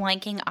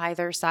flanking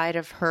either side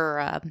of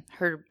her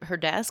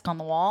desk on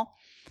the wall.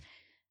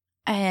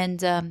 And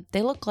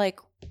they look like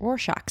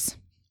Rorschachs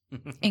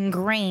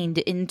ingrained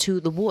into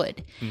the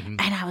wood. Mm-hmm.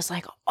 And I was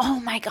like, oh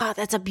my God,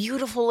 that's a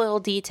beautiful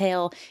little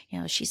detail. You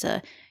know, she's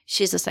a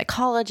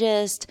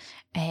psychologist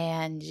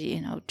and,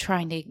 you know,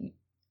 trying to,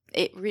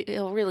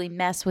 it'll really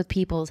mess with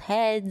people's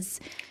heads.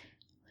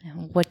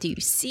 What do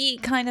you see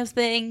kind of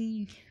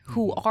thing?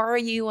 Who are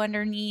you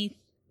underneath?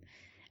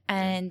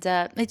 And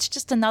it's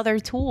just another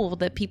tool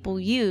that people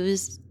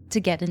use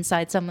to get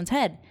inside someone's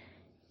head.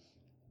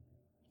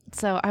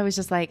 So I was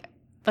just like,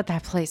 but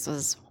that place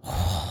was...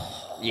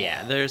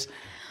 Yeah,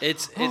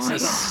 it's a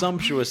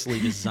sumptuously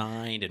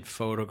designed and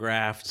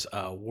photographed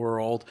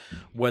world,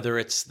 whether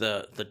it's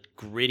the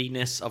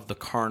grittiness of the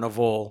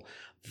carnival,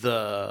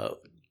 the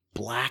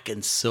black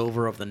and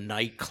silver of the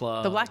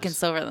nightclub. The black and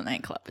silver of the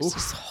nightclub is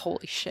just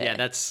holy shit. Yeah,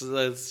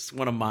 that's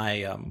one of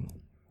my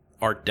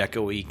Art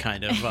Deco-y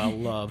kind of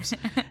loves.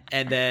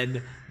 And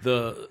then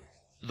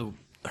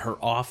her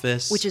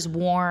office, which is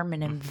warm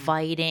and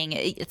inviting.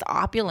 It's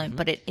opulent,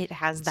 but it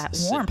has that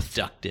warmth.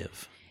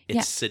 Seductive.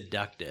 It's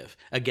seductive.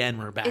 Again,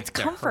 we're back to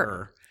comfort.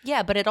 her.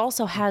 Yeah, but it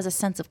also has a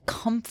sense of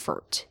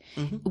comfort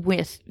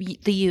with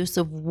the use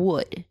of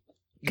wood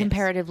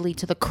comparatively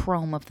to the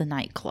chrome of the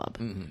nightclub.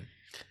 Mm-hmm.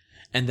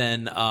 And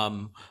then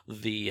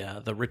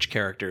the rich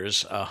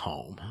character's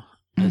home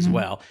as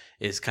well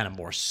is kind of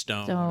more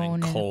stone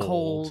and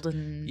cold.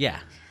 And yeah.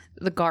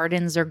 The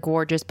gardens are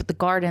gorgeous, but the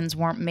gardens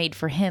weren't made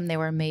for him. They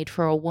were made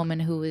for a woman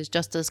who is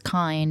just as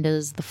kind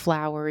as the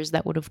flowers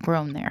that would have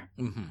grown there.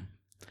 Mm-hmm.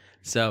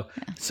 So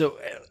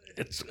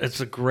it's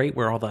a great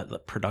where all the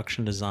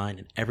production design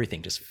and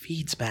everything just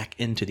feeds back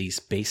into these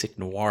basic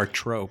noir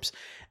tropes.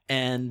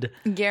 And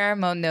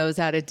Guillermo knows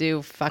how to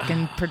do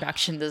fucking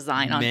production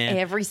design on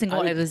every single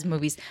one of his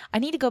movies. I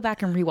need to go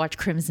back and rewatch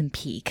Crimson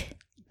Peak.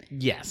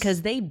 Yes.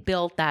 Because they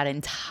built that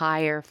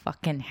entire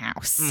fucking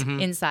house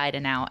inside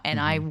and out. And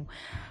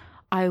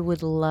I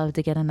would love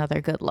to get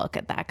another good look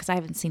at that because I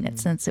haven't seen it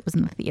since it was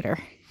in the theater.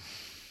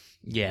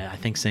 Yeah, I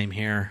think same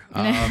here.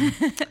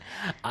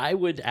 I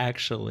would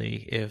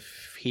actually,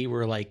 if he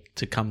were like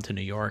to come to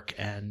New York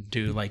and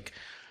do like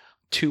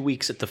 2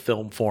 weeks at the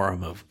film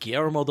forum of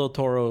Guillermo del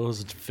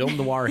Toro's film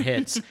noir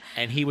hits,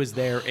 and he was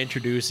there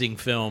introducing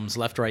films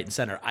left, right, and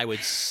center, I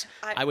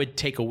would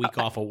take a week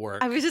off of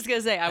work. I was just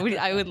gonna say I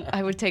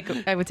would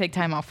take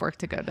time off work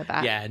to go to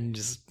that. Yeah, and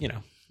just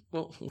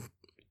well,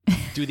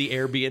 do the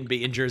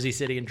Airbnb in Jersey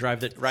City and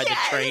ride the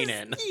train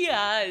in.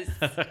 Yes.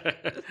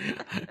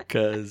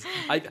 Because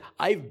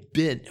I've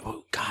been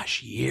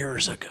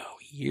years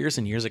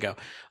and years ago,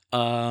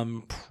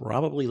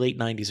 probably late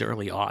 90s,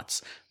 early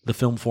aughts. The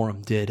Film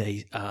Forum did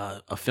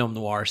a film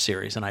noir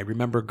series, and I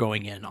remember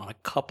going in on a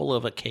couple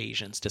of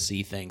occasions to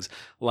see things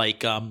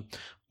like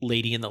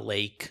Lady in the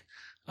Lake.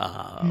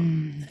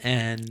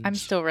 And I'm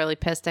still really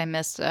pissed I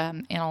missed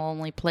In a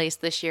Lonely Place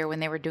this year when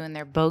they were doing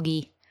their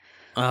bogey.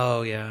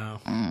 Oh yeah.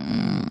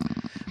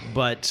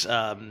 But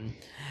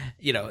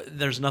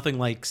there's nothing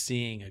like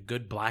seeing a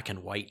good black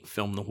and white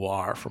film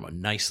noir from a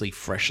nicely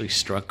freshly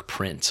struck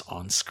print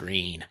on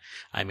screen.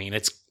 I mean,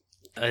 it's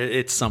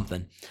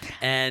something.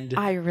 And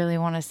I really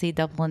want to see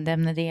Double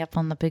Indemnity up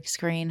on the big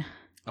screen.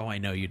 Oh, I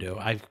know you do.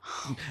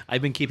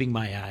 I've been keeping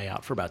my eye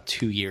out for about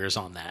 2 years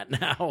on that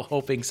now,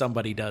 hoping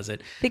somebody does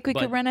it. Think we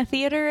could rent a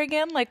theater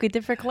again like we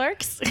did for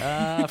Clerks?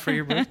 For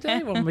your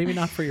birthday? Well, maybe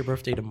not for your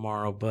birthday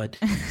tomorrow, but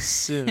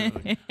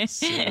soon.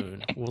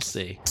 We'll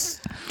see.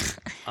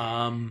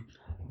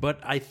 But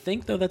I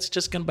think, though, that's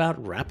just going to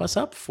about wrap us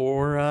up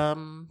for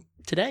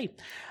today.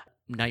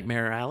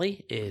 Nightmare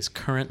Alley is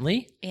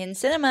currently in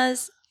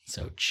cinemas.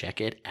 So check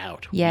it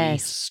out. Yes. We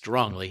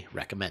strongly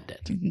recommend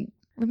it.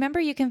 Remember,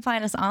 you can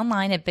find us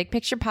online at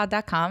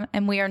bigpicturepod.com,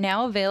 and we are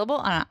now available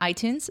on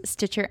iTunes,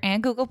 Stitcher,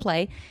 and Google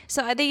Play.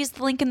 So either use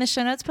the link in the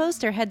show notes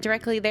post or head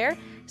directly there,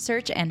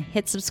 search, and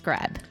hit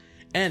subscribe.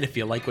 And if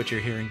you like what you're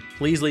hearing,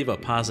 please leave a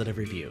positive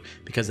review,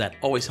 because that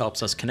always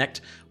helps us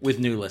connect with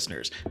new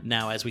listeners.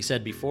 Now, as we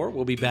said before,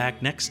 we'll be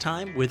back next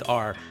time with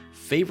our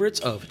favorites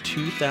of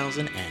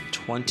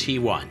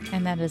 2021.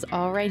 And that is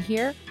all right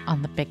here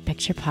on the Big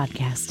Picture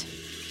Podcast.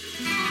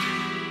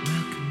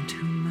 Welcome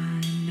to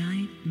my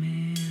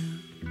nightmare.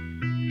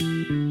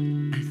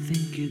 I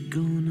think you're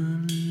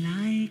gonna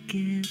like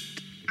it.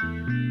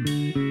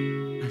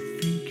 I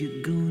think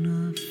you're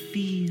gonna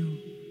feel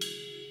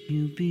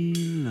you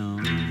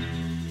belong.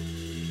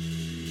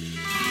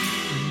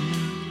 A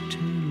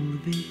nocturnal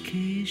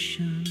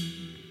vacation,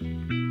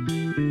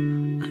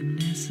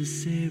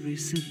 unnecessary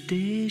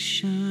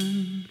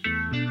sedation.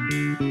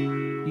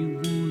 You